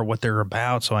they are, what they're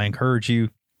about. So I encourage you,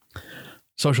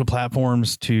 social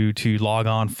platforms, to log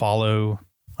on, follow,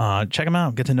 check them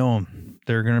out, get to know them.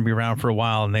 They're going to be around for a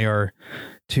while, and they are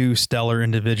two stellar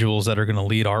individuals that are going to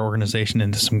lead our organization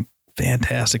into some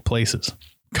fantastic places.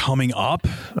 Coming up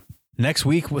next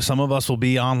week, some of us will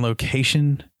be on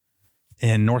location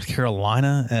in North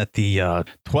Carolina at the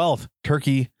 12th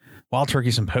Wild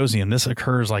Turkey Symposium. This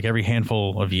occurs like every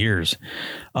handful of years.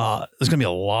 There's going to be a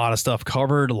lot of stuff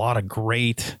covered, a lot of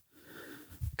great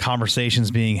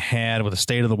conversations being had with the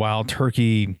state of the wild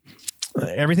turkey,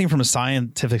 everything from a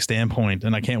scientific standpoint.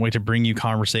 And I can't wait to bring you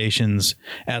conversations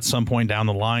at some point down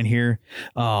the line here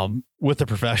with the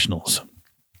professionals,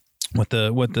 with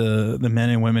the men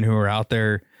and women who are out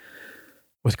there,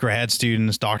 with grad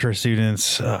students, doctorate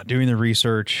students, doing the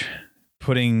research,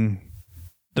 putting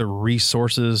the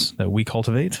resources that we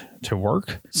cultivate to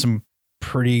work. Some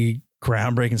pretty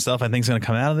groundbreaking stuff I think is going to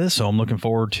come out of this. So I'm looking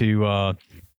forward to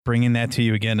bringing that to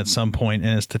you again at some point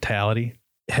in its totality.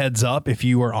 Heads up, if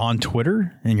you are on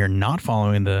Twitter and you're not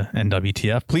following the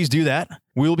NWTF, please do that.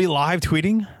 We will be live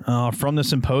tweeting from the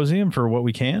symposium for what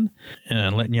we can,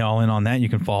 and letting y'all in on that. You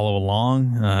can follow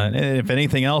along. If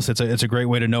anything else, it's a great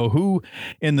way to know who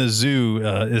in the zoo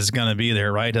is going to be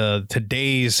there, right?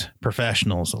 Today's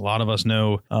professionals. A lot of us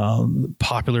know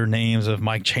popular names of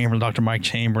Dr. Mike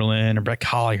Chamberlain, and Brett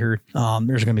Collier.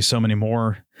 There's going to be so many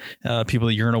more people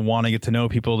that you're going to want to get to know,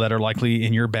 people that are likely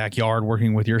in your backyard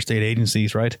working with your state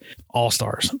agencies, right?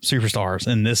 All-stars, superstars.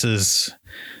 And this is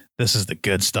the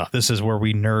good stuff. This is where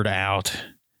we nerd out,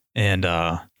 and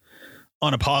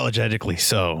unapologetically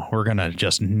so. We're going to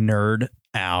just nerd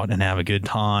out and have a good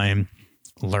time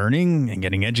learning and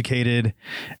getting educated,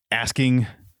 asking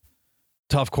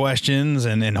tough questions,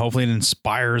 and hopefully it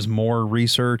inspires more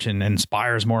research and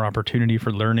inspires more opportunity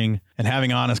for learning and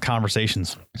having honest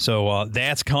conversations. So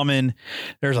that's coming.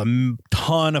 There's a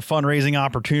ton of fundraising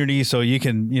opportunities. So you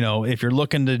can, if you're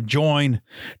looking to join,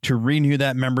 to renew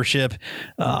that membership,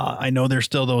 I know there's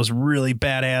still those really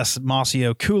badass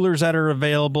Mossio coolers that are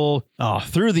available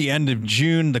through the end of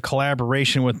June. The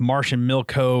collaboration with Martian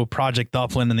Milko, Project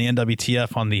Upland, and the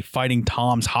NWTF on the Fighting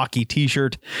Toms hockey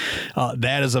t-shirt,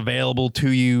 that is available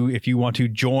to you if you want to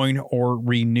join or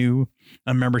renew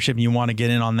a membership and you want to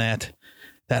get in on that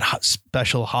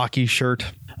special hockey shirt.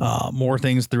 More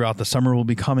things throughout the summer will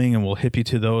be coming, and we'll hip you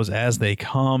to those as they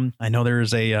come. I know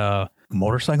there's a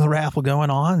motorcycle raffle going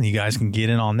on. You guys can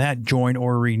get in on that, join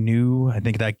or renew. I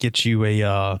think that gets you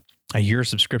a year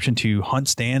subscription to Hunt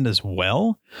Stand as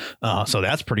well. So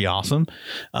that's pretty awesome.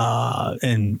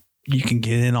 And you can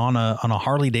get in on a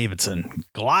Harley Davidson,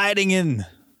 gliding in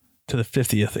to the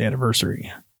 50th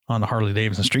anniversary on the Harley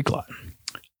Davidson Street Glide.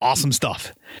 Awesome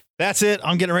stuff. That's it.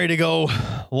 I'm getting ready to go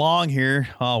long here,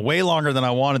 way longer than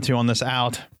I wanted to on this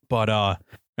out, but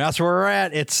that's where we're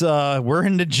at. It's we're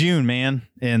into June, man,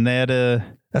 and that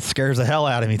scares the hell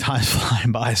out of me. Time's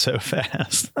flying by so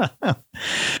fast.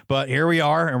 But here we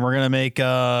are, and we're gonna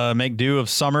make do of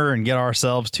summer and get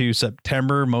ourselves to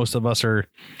September. Most of us are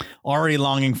already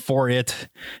longing for it,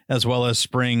 as well as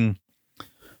spring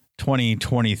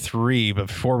 2023. But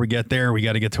before we get there, we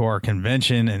got to get to our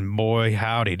convention, and boy,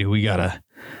 howdy, do we got a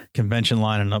convention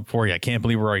lining up for you. I can't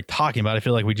believe we're already talking about it. I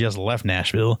feel like we just left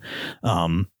Nashville.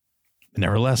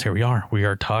 Nevertheless, here we are. We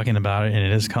are talking about it, and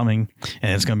it is coming,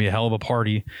 and it's going to be a hell of a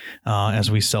party as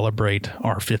we celebrate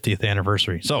our 50th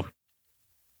anniversary. So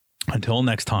until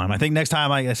next time, I think next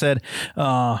time, like I said,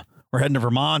 we're heading to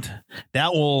Vermont.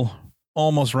 That will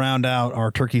almost round out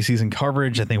our turkey season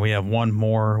coverage. I think we have one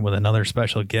more with another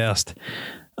special guest.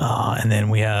 And then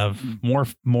we have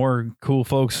more cool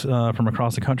folks from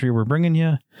across the country we're bringing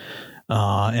you.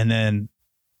 And then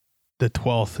the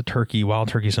 12th Wild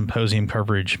Turkey Symposium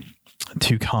coverage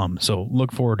to come. So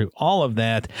look forward to all of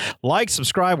that. Like,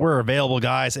 subscribe, we're available,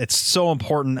 guys. It's so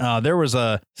important. There was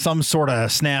some sort of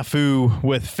snafu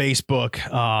with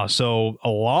Facebook. So a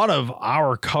lot of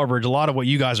our coverage, a lot of what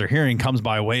you guys are hearing comes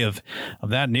by way of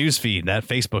that news feed, that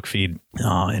Facebook feed.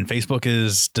 And Facebook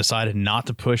has decided not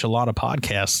to push a lot of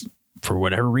podcasts for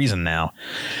whatever reason now.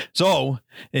 So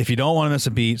if you don't want to miss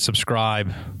a beat,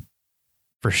 subscribe.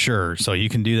 for sure. So you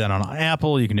can do that on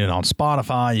Apple, you can do it on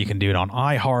Spotify, you can do it on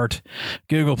iHeart,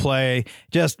 Google Play,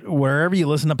 just wherever you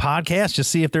listen to podcasts,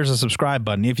 just see if there's a subscribe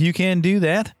button. If you can do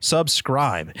that,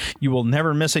 subscribe. You will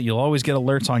never miss it. You'll always get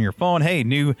alerts on your phone. Hey,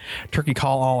 new Turkey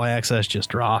Call All Access just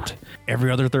dropped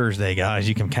every other Thursday, guys.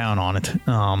 You can count on it.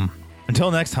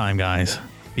 Until next time, guys,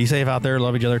 be safe out there.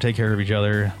 Love each other. Take care of each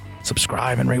other.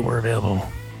 Subscribe and rate where available.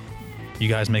 You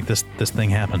guys make this thing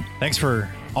happen. Thanks for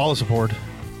all the support.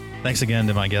 Thanks again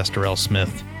to my guest, Darrell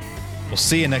Smith. We'll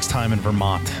see you next time in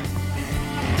Vermont.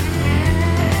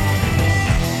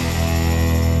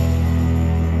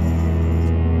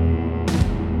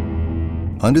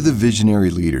 Under the visionary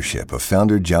leadership of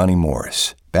founder Johnny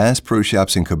Morris, Bass Pro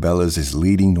Shops and Cabela's is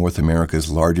leading North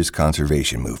America's largest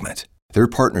conservation movement. Their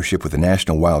partnership with the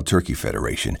National Wild Turkey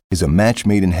Federation is a match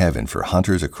made in heaven for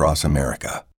hunters across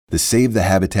America. The Save the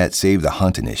Habitat, Save the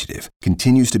Hunt initiative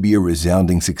continues to be a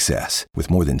resounding success, with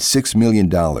more than $6 million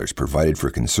provided for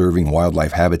conserving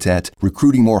wildlife habitat,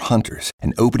 recruiting more hunters,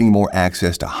 and opening more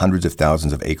access to hundreds of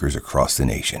thousands of acres across the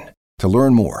nation. To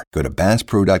learn more, go to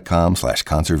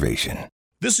basspro.com/conservation.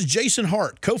 This is Jason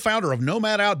Hart, co-founder of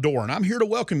Nomad Outdoor, and I'm here to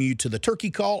welcome you to the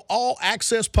Turkey Call All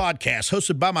Access podcast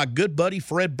hosted by my good buddy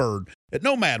Fred Bird. At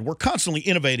Nomad, we're constantly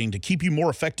innovating to keep you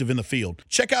more effective in the field.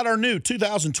 Check out our new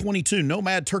 2022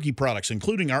 Nomad turkey products,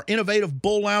 including our innovative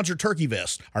Bull Lounger turkey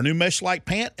vest, our new mesh-like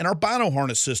pant, and our bino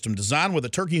harness system designed with a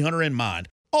turkey hunter in mind.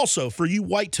 Also, for you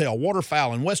whitetail,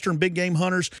 waterfowl, and western big game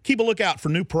hunters, keep a lookout for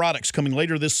new products coming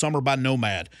later this summer by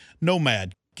Nomad.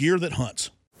 Nomad, gear that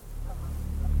hunts.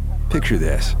 Picture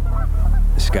this: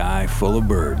 a sky full of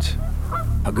birds,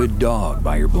 a good dog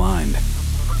by your blind,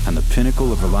 and the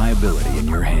pinnacle of reliability in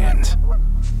your hands.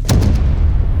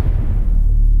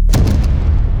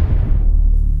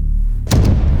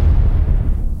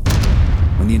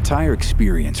 When the entire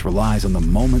experience relies on the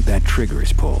moment that trigger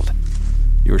is pulled,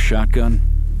 your shotgun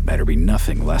better be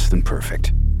nothing less than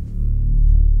perfect.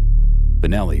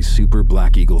 Benelli's Super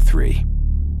Black Eagle 3.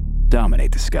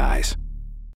 Dominate the skies.